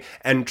MMA,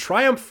 and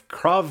Triumph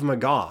Krav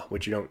Maga,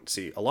 which you don't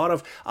see a lot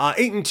of.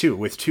 8-2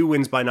 with 2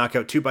 wins by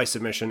knockout, 2 by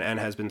submission, and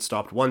has been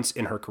stopped once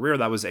in her career.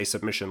 That was a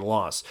submission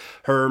loss.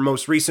 Her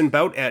most recent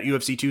bout at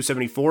UFC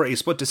 274, a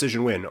split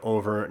decision win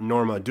over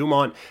Norma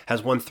Dumont,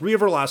 has won 3 of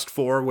her last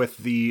 4 with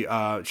the,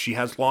 she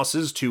has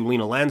losses to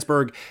Lena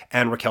Landsberg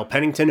and Raquel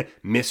Pennington.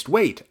 Missed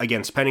weight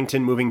against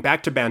Pennington, moving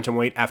back to bantamweight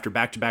after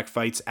back-to-back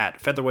fights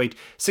at featherweight,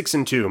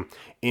 6-2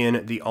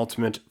 in the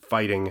Ultimate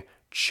Fighting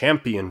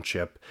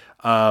Championship.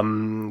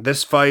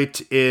 This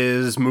fight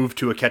is moved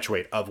to a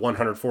catchweight of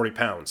 140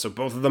 pounds. So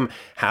both of them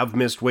have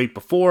missed weight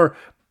before.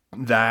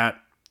 That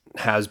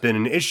has been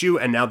an issue,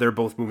 and now they're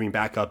both moving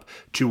back up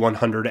to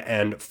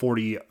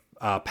 140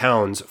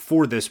 pounds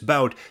for this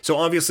bout. So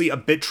obviously a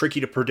bit tricky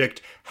to predict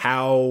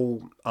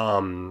how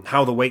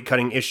the weight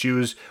cutting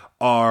issues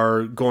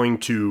are going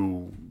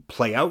to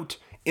play out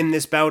in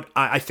this bout.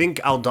 I think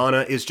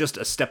Aldana is just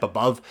a step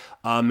above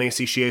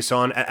Macy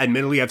Chiasson.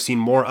 Admittedly, I've seen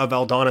more of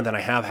Aldana than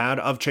I have had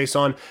of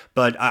Chiasson,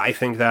 but I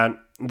think that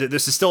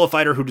this is still a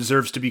fighter who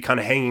deserves to be kind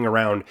of hanging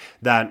around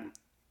that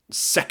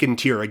second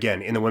tier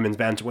again in the women's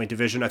bantamweight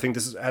division. I think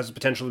this has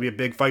potential to be a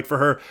big fight for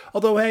her,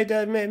 although, hey,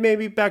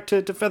 maybe back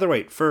to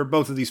featherweight for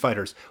both of these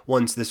fighters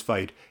once this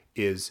fight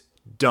is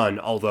done,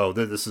 although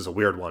this is a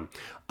weird one.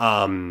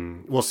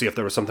 We'll see if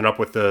there was something up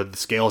with the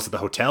scales at the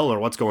hotel or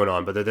what's going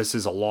on, but this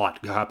is a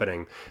lot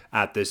happening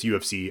at this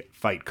UFC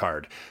fight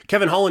card.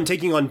 Kevin Holland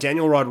taking on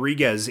Daniel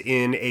Rodriguez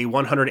in a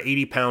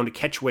 180-pound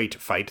catchweight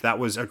fight. That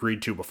was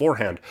agreed to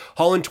beforehand.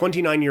 Holland,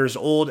 29 years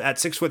old, at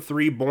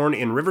 6'3", born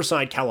in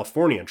Riverside,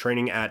 California,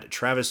 training at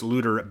Travis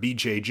Lutter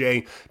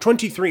BJJ,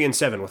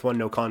 23-7 with 1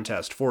 no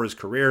contest for his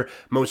career.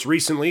 Most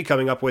recently,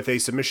 coming up with a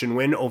submission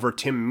win over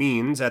Tim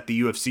Means at the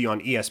UFC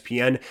on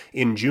ESPN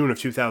in June of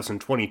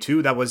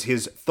 2022. That was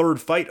his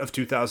third fight of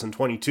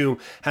 2022.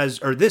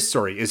 This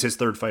is his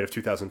third fight of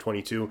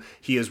 2022.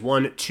 He has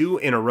won 2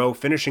 in a row,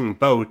 finishing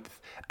both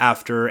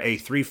after a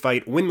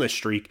 3-fight winless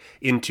streak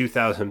in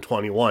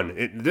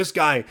 2021. This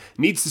guy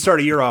needs to start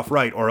a year off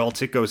right, or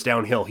else it goes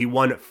downhill. He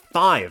won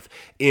 5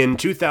 in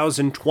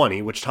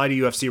 2020, which tied a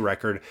UFC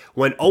record,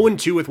 went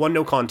 0-2 with 1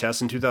 no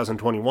contest in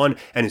 2021,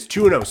 and is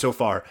 2-0 so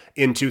far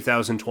in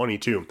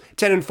 2022.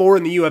 10-4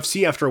 in the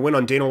UFC after a win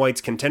on Dana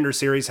White's Contender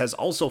Series, has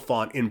also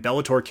fought in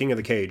Bellator King of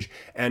the Cage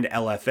and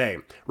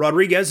LFA.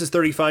 Rodriguez is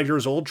 35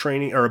 years old,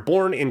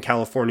 born in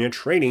California,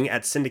 training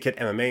at Syndicate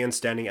MMA and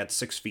standing at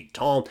 6 feet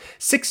tall.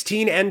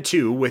 16-2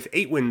 with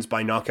 8 wins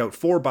by knockout,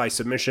 4 by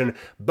submission.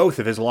 Both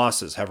of his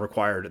losses have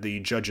required the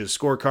judges'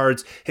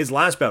 scorecards. His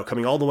last bout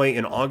coming all the way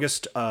in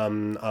August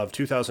of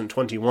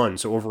 2021,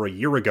 so over a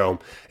year ago,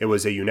 it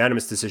was a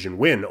unanimous decision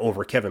win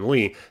over Kevin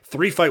Lee.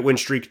 3-fight win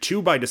streak,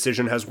 2 by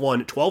decision, has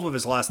won 12 of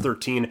his last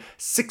 13,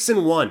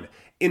 6-1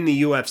 in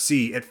the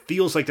UFC. It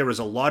feels like there was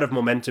a lot of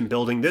momentum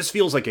building. This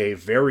feels like a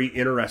very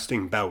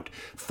interesting bout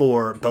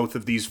for both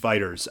of these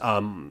fighters.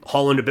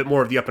 Holland a bit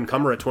more of the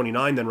up-and-comer at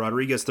 29 than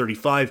Rodriguez,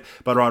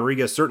 35, but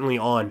Rodriguez certainly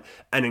on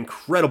an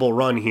incredible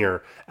run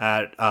here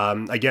at,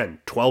 again,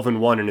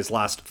 12-1 in his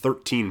last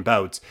 13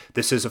 bouts.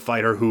 This is a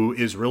fighter who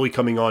is really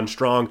coming on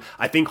strong.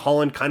 I think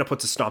Holland kind of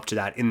puts a stop to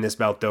that in this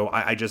bout, though.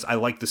 I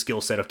like the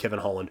skill set of Kevin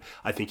Holland.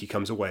 I think he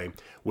comes away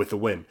with the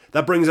win.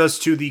 That brings us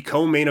to the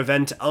co-main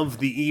event of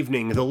the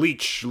evening. The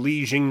Leech,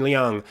 Li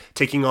Jingliang,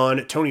 taking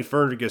on Tony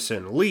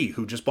Ferguson. Lee,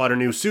 who just bought a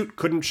new suit,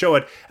 couldn't show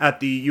it at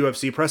the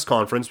UFC press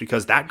conference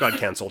because that got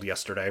canceled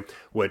yesterday,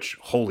 which,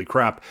 holy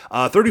crap.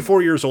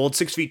 34 years old,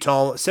 6 feet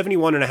tall,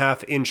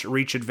 71.5-inch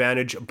reach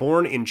advantage,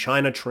 born in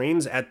China,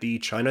 trains at the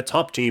China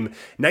Top Team,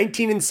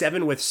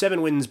 19-7 with 7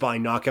 wins by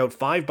knockout,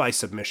 5 by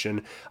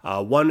submission,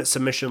 1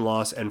 submission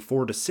loss, and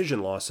 4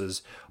 decision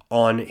losses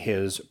on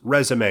his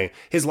resume.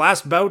 His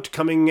last bout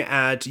coming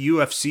at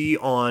UFC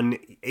on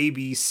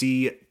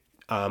ABC,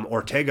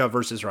 Ortega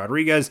versus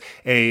Rodriguez,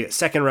 a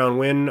second round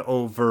win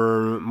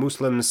over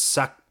Muslim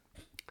Salikov.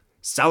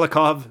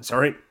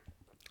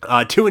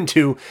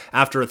 2-2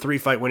 after a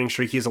 3-fight winning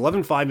streak. He is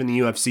 11-5 in the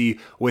UFC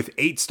with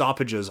 8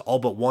 stoppages, all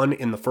but 1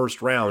 in the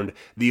first round.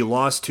 The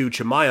loss to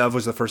Chimaev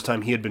was the first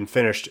time he had been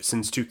finished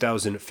since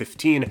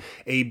 2015.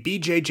 A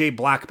BJJ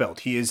black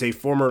belt. He is a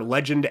former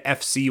Legend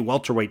FC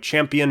welterweight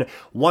champion.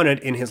 Won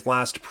it in his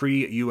last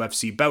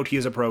pre-UFC bout. He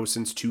is a pro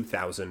since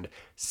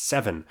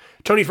 2007.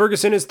 Tony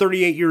Ferguson is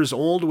 38 years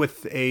old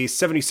with a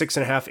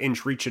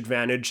 76.5-inch reach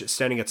advantage,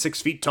 standing at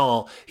 6 feet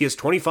tall. He is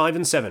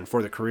 25-7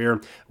 for the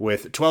career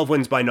with 12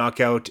 wins by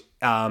knockout,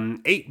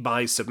 8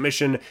 by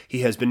submission.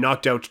 He has been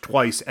knocked out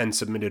twice and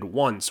submitted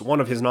once.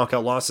 One of his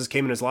knockout losses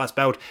came in his last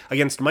bout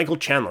against Michael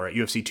Chandler at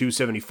UFC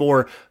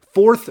 274.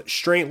 4th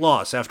straight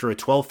loss after a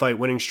 12-fight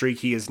winning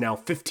streak. He is now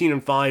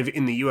 15-5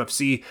 in the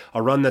UFC,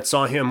 a run that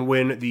saw him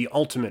win the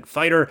Ultimate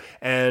Fighter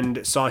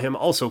and saw him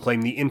also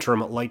claim the interim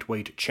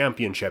lightweight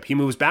championship. He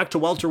moves back to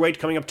welterweight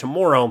coming up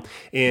tomorrow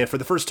for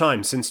the first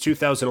time since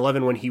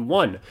 2011 when he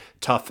won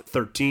TUF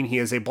 13. He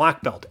is a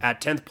black belt at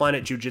 10th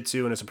Planet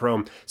Jiu-Jitsu and is a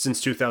pro since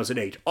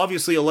 2008.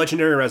 Obviously a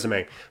legendary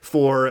resume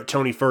for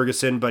Tony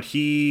Ferguson, but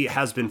he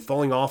has been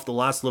falling off the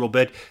last little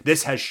bit.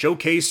 This has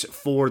showcase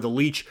for the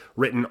Leech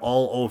written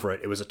all over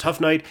it. It was a tough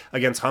night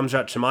against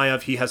Khamzat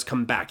Chimaev. He has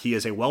come back. He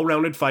is a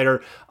well-rounded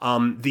fighter.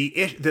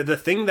 The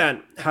thing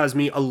that has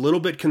me a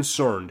little bit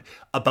concerned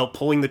about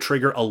pulling the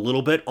trigger a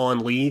little bit on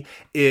Lee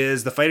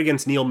is the fight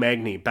against Neil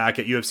Magny back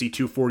at UFC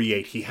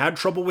 248. He had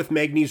trouble with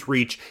Magny's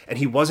reach, and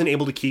he wasn't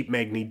able to keep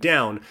Magny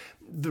down.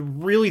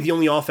 The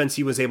only offense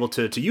he was able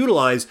to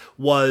utilize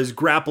was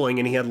grappling,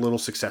 and he had little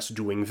success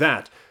doing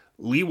that.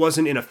 Lee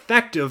wasn't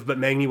ineffective, but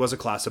Magny was a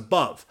class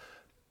above.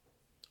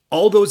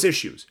 All those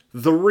issues,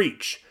 the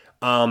reach,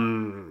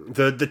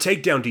 the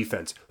takedown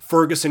defense,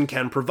 Ferguson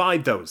can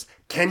provide those.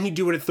 Can he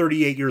do it at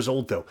 38 years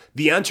old, though?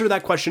 The answer to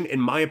that question, in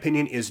my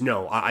opinion, is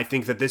no. I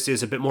think that this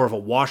is a bit more of a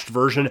washed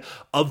version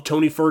of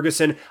Tony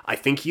Ferguson. I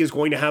think he is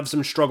going to have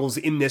some struggles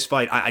in this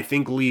fight. I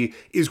think Lee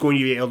is going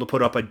to be able to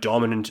put up a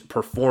dominant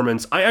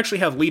performance. I actually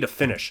have Lee to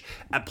finish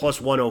at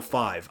plus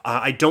 105.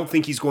 I don't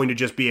think he's going to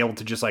just be able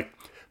to just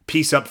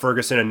piece up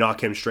Ferguson and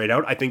knock him straight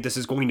out. I think this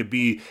is going to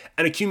be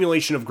an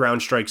accumulation of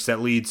ground strikes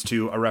that leads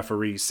to a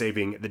referee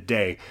saving the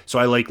day. So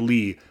I like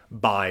Lee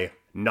by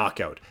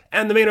knockout.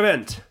 And the main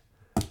event,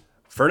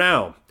 for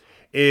now,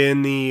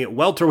 in the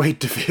welterweight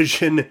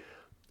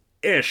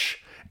division-ish,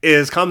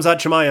 is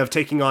Khamzat Chimaev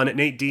taking on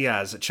Nate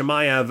Diaz.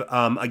 Chimaev,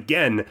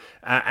 again,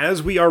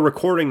 as we are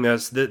recording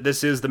this,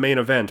 this is the main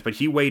event, but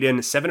he weighed in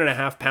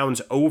 7.5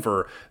 pounds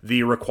over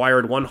the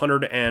required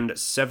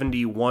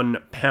 171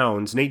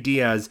 pounds. Nate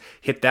Diaz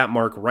hit that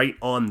mark right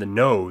on the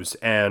nose,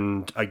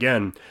 and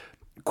again,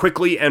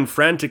 quickly and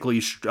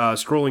frantically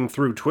scrolling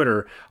through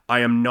Twitter,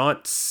 I am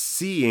not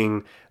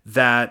seeing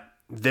that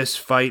this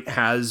fight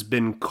has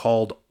been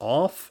called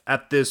off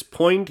at this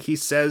point. He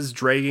says,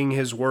 dragging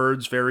his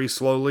words very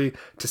slowly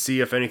to see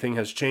if anything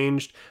has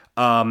changed.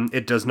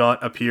 It does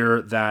not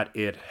appear that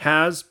it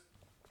has.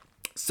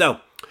 So,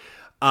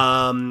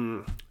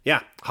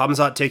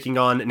 Khamzat taking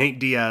on Nate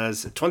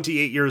Diaz,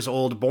 28 years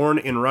old, born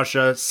in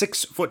Russia,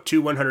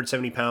 6'2",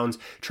 170 pounds,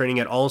 training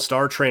at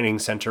All-Star Training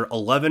Center,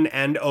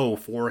 11-0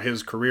 for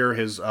his career.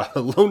 His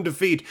lone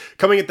defeat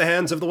coming at the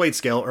hands of the weight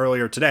scale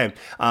earlier today.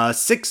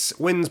 6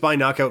 wins by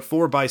knockout,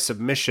 4 by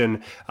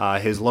submission.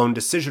 His lone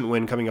decision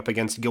win coming up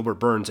against Gilbert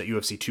Burns at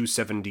UFC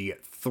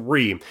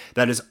 273.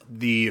 That is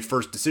the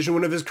first decision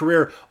win of his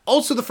career,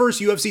 also the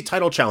first UFC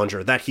title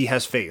challenger that he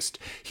has faced.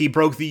 He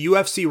broke the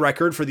UFC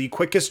record for the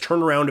quickest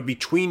turnaround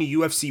between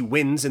UFC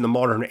wins in the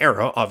modern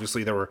era.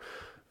 Obviously, there were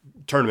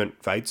tournament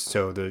fights,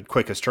 so the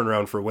quickest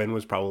turnaround for a win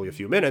was probably a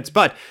few minutes,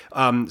 but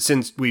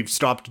since we've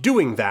stopped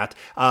doing that,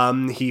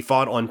 he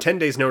fought on 10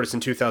 days notice in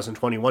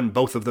 2021,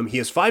 both of them. He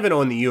is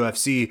 5-0 in the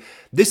UFC.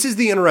 This is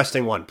the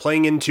interesting one,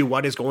 playing into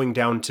what is going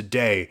down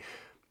today.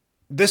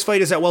 This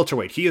fight is at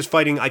welterweight. He is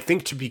fighting, I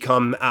think, to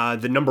become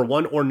the number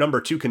 1 or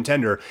number 2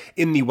 contender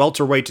in the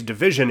welterweight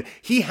division.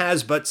 He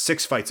has but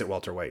 6 fights at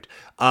welterweight.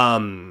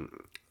 4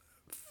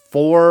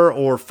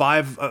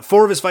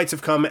 of his fights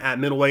have come at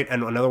middleweight,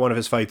 and another one of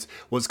his fights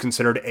was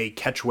considered a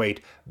catchweight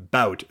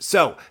bout.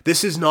 So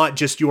this is not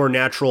just your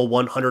natural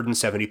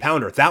 170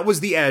 pounder. That was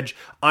the edge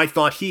I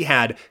thought he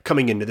had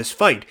coming into this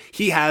fight.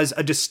 He has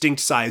a distinct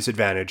size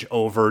advantage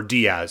over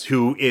Diaz,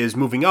 who is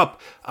moving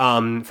up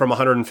from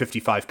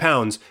 155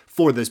 pounds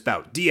for this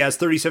bout. Diaz,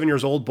 37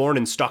 years old, born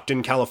in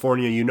Stockton,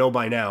 California. You know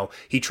by now.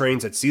 He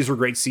trains at Cesar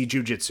Great Sea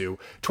Jiu-Jitsu.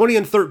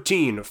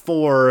 20-13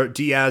 for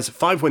Diaz,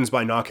 5 wins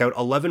by knockout,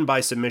 11 by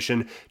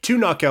submission, 2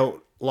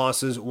 knockout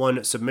losses,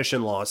 1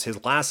 submission loss.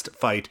 His last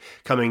fight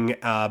coming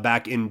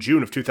back in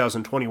June of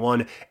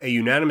 2021, a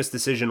unanimous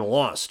decision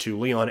loss to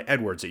Leon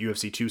Edwards at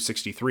UFC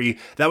 263.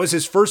 That was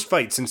his first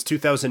fight since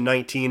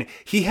 2019.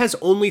 He has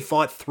only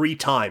fought 3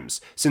 times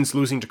since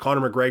losing to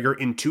Conor McGregor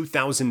in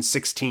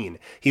 2016.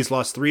 He's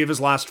lost 3 of his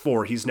last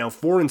 4. He's now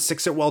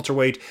 4-6 at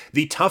welterweight.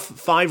 The TUF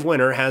 5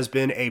 winner has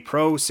been a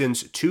pro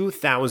since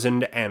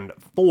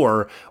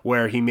 2004,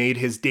 where he made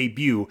his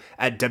debut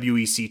at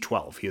WEC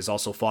 12. He has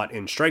also fought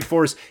in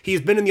Strikeforce. He's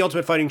been been in the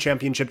Ultimate Fighting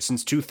Championship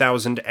since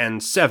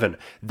 2007.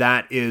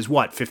 That is,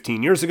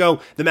 15 years ago?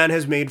 The man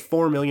has made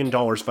 $4 million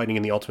fighting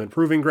in the Ultimate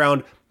Proving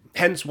Ground,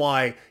 hence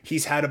why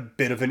he's had a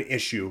bit of an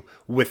issue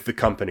with the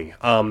company.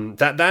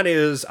 That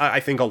is, I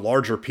think, a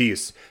larger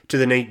piece to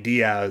the Nate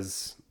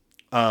Diaz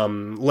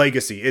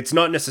legacy. It's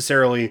not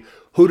necessarily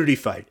who did he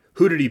fight,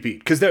 who did he beat,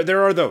 because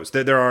there are those.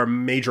 There are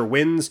major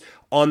wins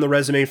on the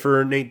resume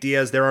for Nate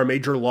Diaz. There are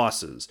major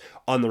losses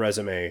on the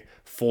resume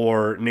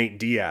for Nate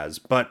Diaz.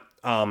 But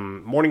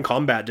Morning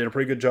Combat did a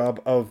pretty good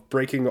job of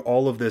breaking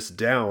all of this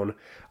down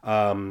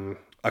a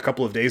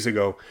couple of days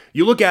ago.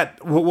 You look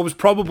at what was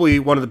probably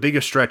one of the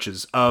biggest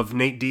stretches of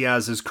Nate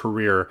Diaz's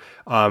career,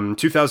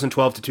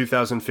 2012 to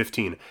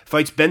 2015.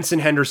 Fights Benson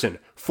Henderson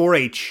for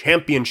a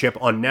championship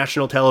on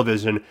national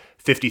television,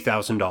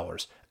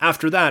 $50,000.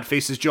 After that,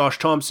 faces Josh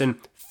Thompson,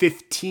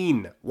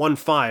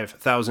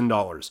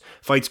 $15,000.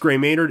 Fights Gray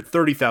Maynard,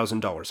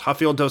 $30,000.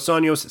 Rafael Dos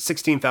Anjos,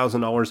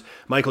 $16,000.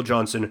 Michael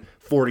Johnson,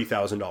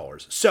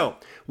 $40,000. So,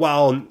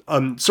 while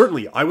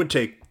certainly I would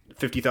take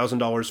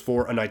 $50,000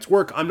 for a night's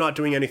work, I'm not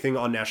doing anything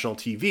on national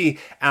TV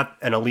at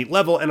an elite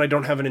level, and I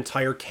don't have an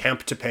entire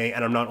camp to pay,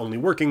 and I'm not only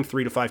working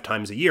 3 to 5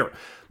 times a year.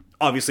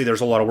 Obviously,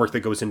 there's a lot of work that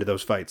goes into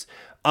those fights.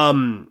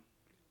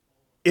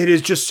 It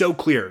is just so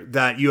clear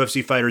that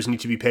UFC fighters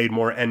need to be paid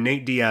more, and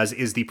Nate Diaz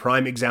is the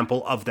prime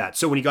example of that.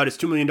 So when he got his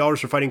 $2 million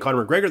for fighting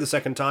Conor McGregor the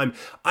second time,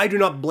 I do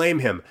not blame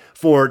him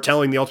for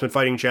telling the Ultimate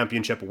Fighting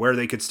Championship where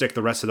they could stick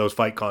the rest of those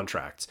fight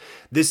contracts.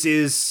 This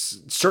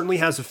certainly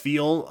has a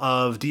feel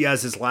of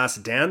Diaz's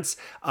last dance,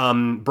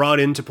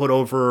 brought in to put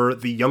over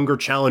the younger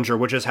challenger,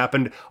 which has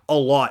happened a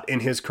lot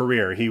in his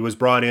career. He was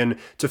brought in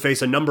to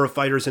face a number of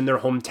fighters in their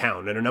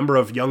hometown, and a number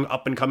of young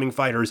up-and-coming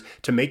fighters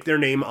to make their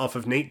name off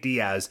of Nate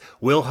Diaz.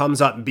 Will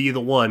Khamzat be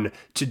the one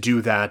to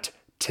do that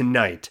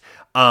tonight?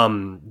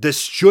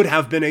 This should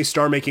have been a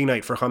star-making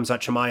night for Khamzat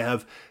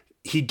Chimaev.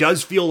 He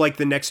does feel like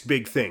the next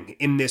big thing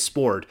in this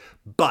sport,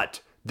 but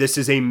this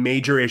is a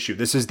major issue.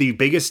 This is the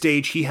biggest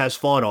stage he has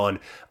fought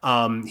on.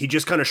 He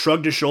just kind of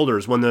shrugged his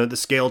shoulders when the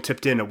scale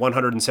tipped in at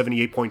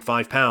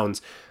 178.5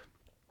 pounds.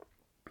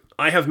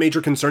 I have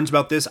major concerns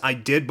about this. I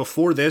did,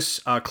 before this,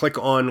 click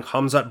on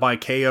Khamzat by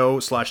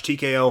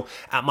KO/TKO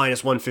at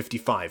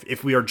 -155.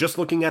 If we are just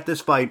looking at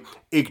this fight,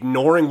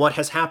 ignoring what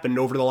has happened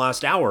over the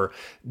last hour,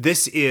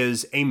 this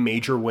is a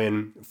major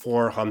win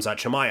for Khamzat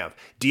Chimaev.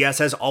 Diaz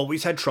has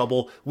always had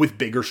trouble with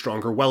bigger,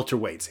 stronger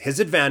welterweights. His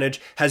advantage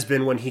has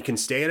been when he can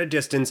stay at a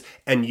distance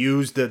and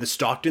use the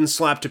Stockton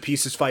slap to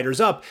piece his fighters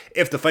up.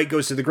 If the fight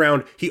goes to the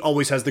ground, he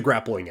always has the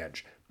grappling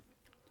edge.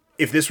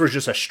 If this was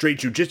just a straight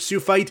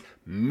jiu-jitsu fight,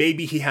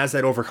 maybe he has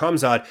that over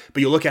Khamzat,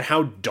 but you look at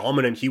how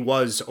dominant he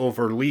was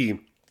over Lee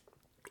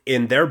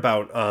in their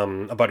bout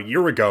about a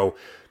year ago.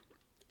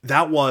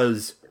 That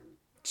was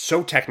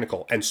so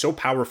technical and so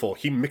powerful.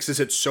 He mixes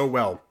it so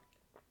well.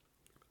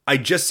 I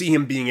just see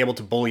him being able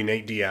to bully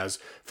Nate Diaz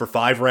for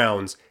 5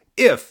 rounds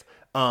if...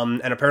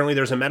 and apparently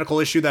there's a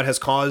medical issue that has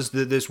caused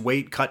this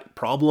weight cut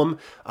problem,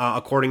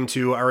 according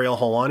to Ariel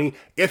Helwani.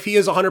 If he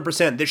is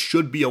 100%, this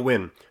should be a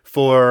win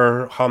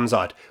for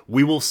Khamzat.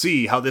 We will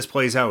see how this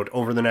plays out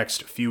over the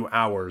next few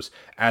hours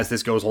as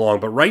this goes along.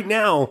 But right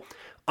now,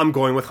 I'm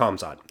going with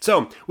Khamzat.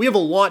 So we have a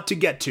lot to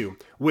get to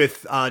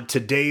with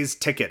today's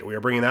ticket. We are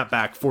bringing that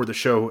back for the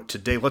show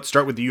today. Let's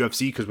start with the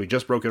UFC because we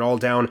just broke it all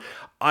down.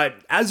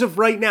 As of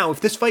right now,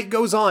 if this fight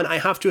goes on, I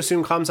have to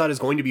assume Khamzat is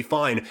going to be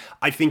fine.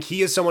 I think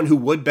he is someone who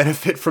would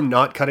benefit from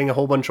not cutting a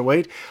whole bunch of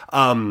weight.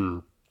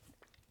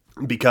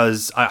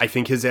 Because I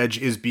think his edge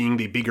is being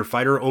the bigger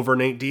fighter over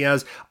Nate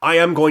Diaz. I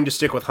am going to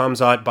stick with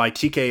Khamzat by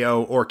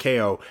TKO or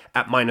KO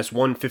at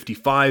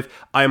 -155.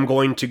 I am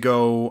going to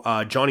go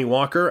Johnny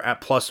Walker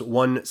at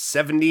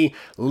 +170,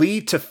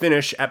 Lee to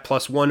finish at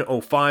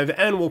 +105,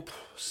 and we'll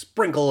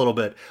sprinkle a little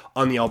bit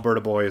on the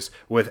Alberta boys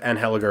with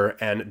Anheliger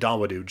and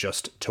Dawodu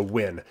just to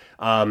win.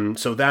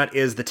 So that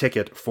is the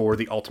ticket for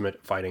the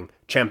Ultimate Fighting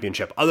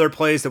Championship. Other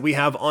plays that we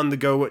have on the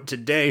go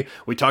today,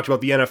 we talked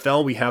about the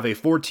NFL. We have a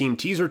 4-team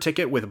teaser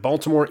ticket with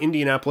Baltimore,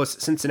 Indianapolis,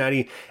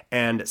 Cincinnati,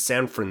 and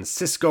San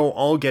Francisco,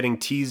 all getting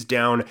teased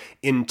down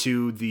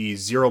into the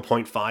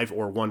 0.5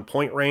 or 1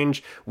 point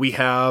range. We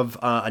have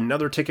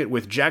another ticket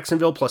with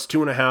Jacksonville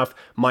 +2.5,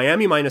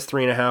 Miami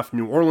 -3.5,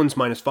 New Orleans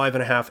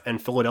 -5.5,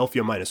 and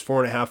Philadelphia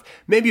 -4.5.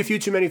 Maybe a few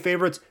too many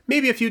favorites,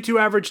 maybe a few too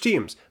average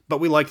teams, but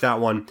we like that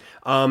one.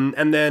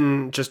 And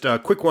then just a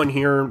quick one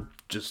here,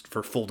 just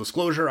for full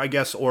disclosure, I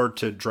guess, or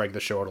to drag the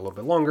show out a little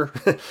bit longer.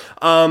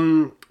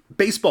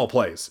 Baseball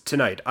plays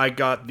tonight. I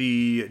got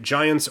the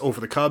Giants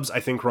over the Cubs. I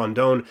think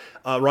Rondon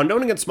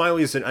against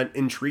Smiley is an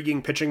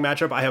intriguing pitching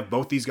matchup. I have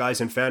both these guys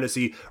in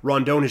fantasy.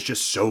 Rondon is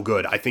just so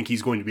good. I think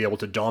he's going to be able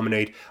to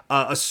dominate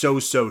a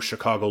so-so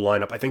Chicago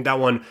lineup. I think that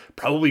one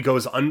probably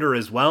goes under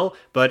as well,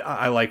 but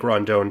I like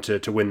Rondon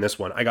to win this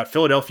one. I got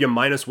Philadelphia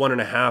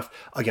 -1.5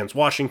 against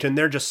Washington.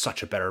 They're just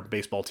such a better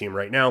baseball team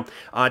right now.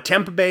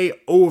 Tampa Bay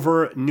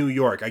over New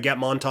York. I get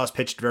Montas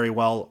pitched very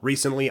well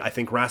recently. I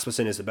think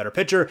Rasmussen is a better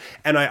pitcher,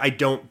 and I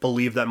don't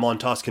believe that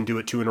Montas can do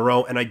it 2 in a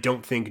row, and I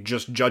don't think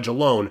just Judge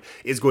alone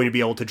is going to be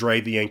able to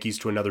drag the Yankees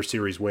to another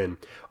series win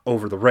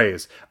over the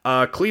Rays.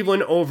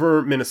 Cleveland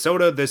over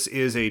Minnesota. This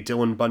is a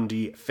Dylan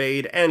Bundy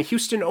fade. And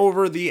Houston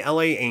over the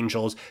LA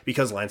Angels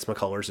because Lance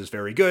McCullers is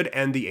very good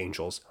and the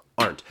Angels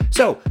aren't.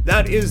 So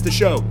that is the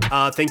show.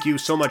 Thank you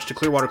so much to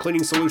Clearwater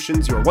Cleaning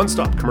Solutions, your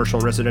one-stop commercial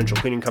and residential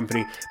cleaning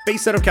company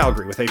based out of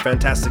Calgary with a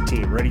fantastic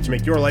team ready to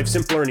make your life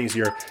simpler and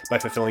easier by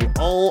fulfilling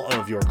all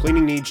of your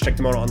cleaning needs. Check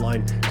them out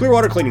online,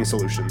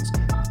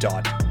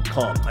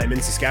 clearwatercleaningsolutions.com. I'm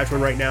in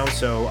Saskatchewan right now,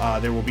 so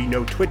there will be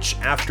no Twitch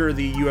after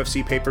the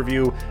UFC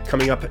pay-per-view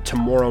coming up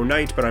tomorrow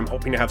night, but I'm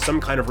hoping to have some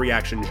kind of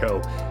reaction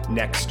show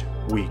next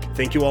week.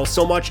 Thank you all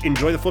so much.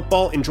 Enjoy the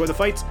football, enjoy the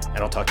fights, and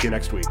I'll talk to you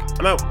next week.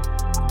 I'm out.